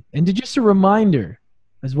foundation, and to just a reminder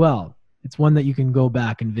as well. It's one that you can go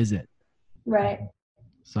back and visit. Right.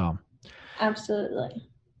 So. Absolutely.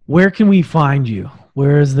 Where can we find you?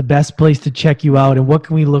 Where is the best place to check you out, and what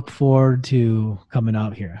can we look forward to coming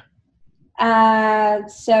out here?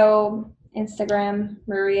 So Instagram,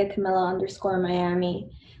 Maria Camilla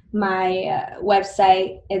 _Miami. my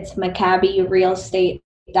website. It's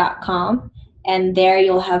maccabirealestate.com. And there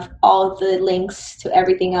you'll have all the links to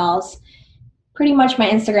everything else. Pretty much my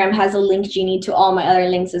Instagram has a link genie to all my other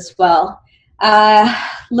links as well.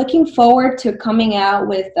 Looking forward to coming out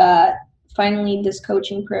with finally this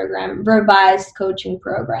coaching program, revised coaching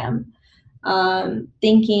program.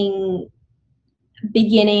 Thinking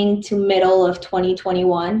beginning to middle of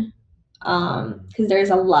 2021, because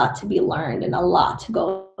there's a lot to be learned and a lot to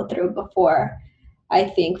go through before I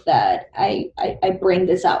think that I bring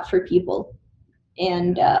this out for people.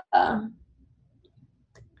 And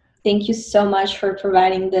thank you so much for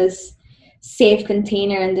providing this safe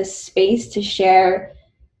container and this space to share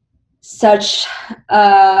such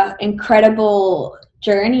incredible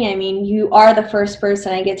journey. I mean, you are the first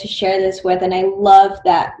person I get to share this with, and I love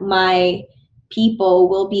that my people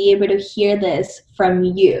will be able to hear this from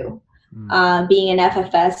you. Being an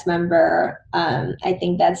FFS member, I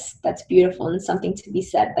think that's beautiful and something to be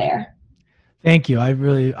said there. Thank you. I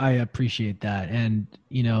appreciate that. And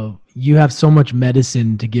you have so much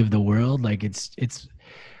medicine to give the world. Like it's,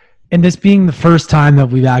 and this being the first time that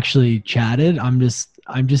we've actually chatted, I'm just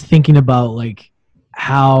thinking about like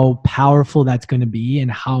how powerful that's going to be and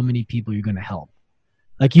how many people you're going to help.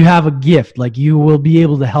 Like you have a gift, like you will be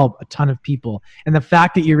able to help a ton of people. And the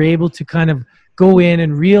fact that you're able to kind of go in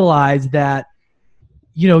and realize that,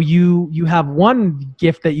 you have one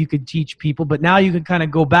gift that you could teach people, but now you can kind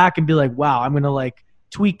of go back and be like, wow, I'm going to like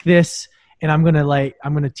tweak this and I'm going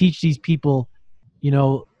to teach these people,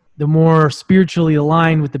 the more spiritually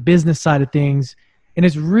aligned with the business side of things. And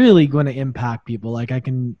it's really going to impact people.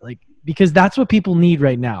 Because that's what people need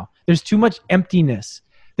right now. There's too much emptiness.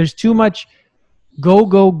 There's too much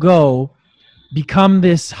go, become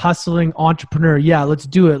this hustling entrepreneur. Yeah, let's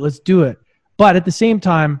do it. But at the same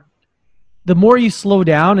time, the more you slow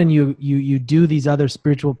down and you do these other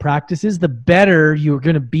spiritual practices, the better you're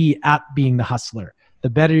going to be at being the hustler. The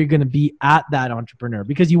better you're going to be at that entrepreneur,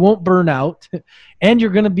 because you won't burn out and you're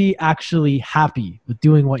going to be actually happy with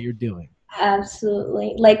doing what you're doing.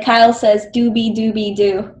 Absolutely. Like Kyle says, do.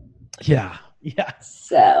 Yeah.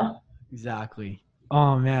 So. Exactly.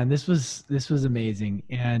 Oh man, this was amazing.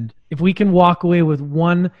 And if we can walk away with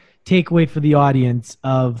one takeaway for the audience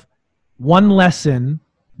of one lesson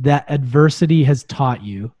that adversity has taught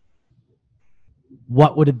you,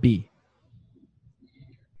 what would it be?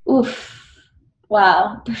 Oof.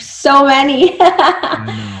 Wow. There's so many. I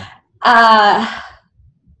know.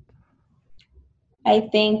 I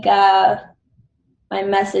think my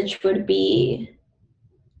message would be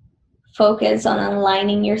focus on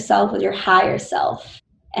aligning yourself with your higher self,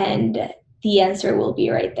 and the answer will be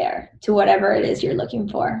right there to whatever it is you're looking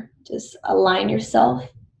for. Just align yourself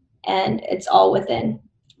and it's all within.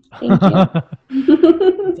 Thank you.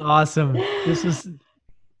 That's awesome.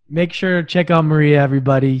 Make sure to check out Maria,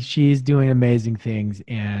 everybody. She's doing amazing things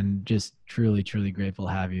and just truly, truly grateful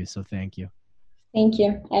to have you. So thank you. Thank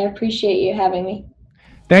you. I appreciate you having me.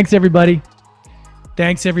 Thanks, everybody.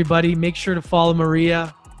 Make sure to follow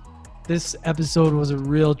Maria. This episode was a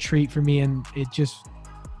real treat for me, and it just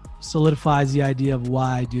solidifies the idea of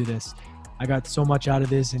why I do this. I got so much out of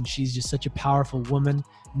this, and she's just such a powerful woman.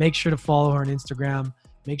 Make sure to follow her on Instagram.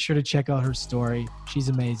 Make sure to check out her story. She's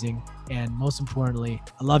amazing. And most importantly,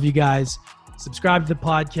 I love you guys. Subscribe to the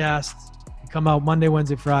podcast. We come out Monday,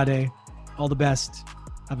 Wednesday, Friday. All the best.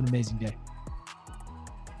 Have an amazing day.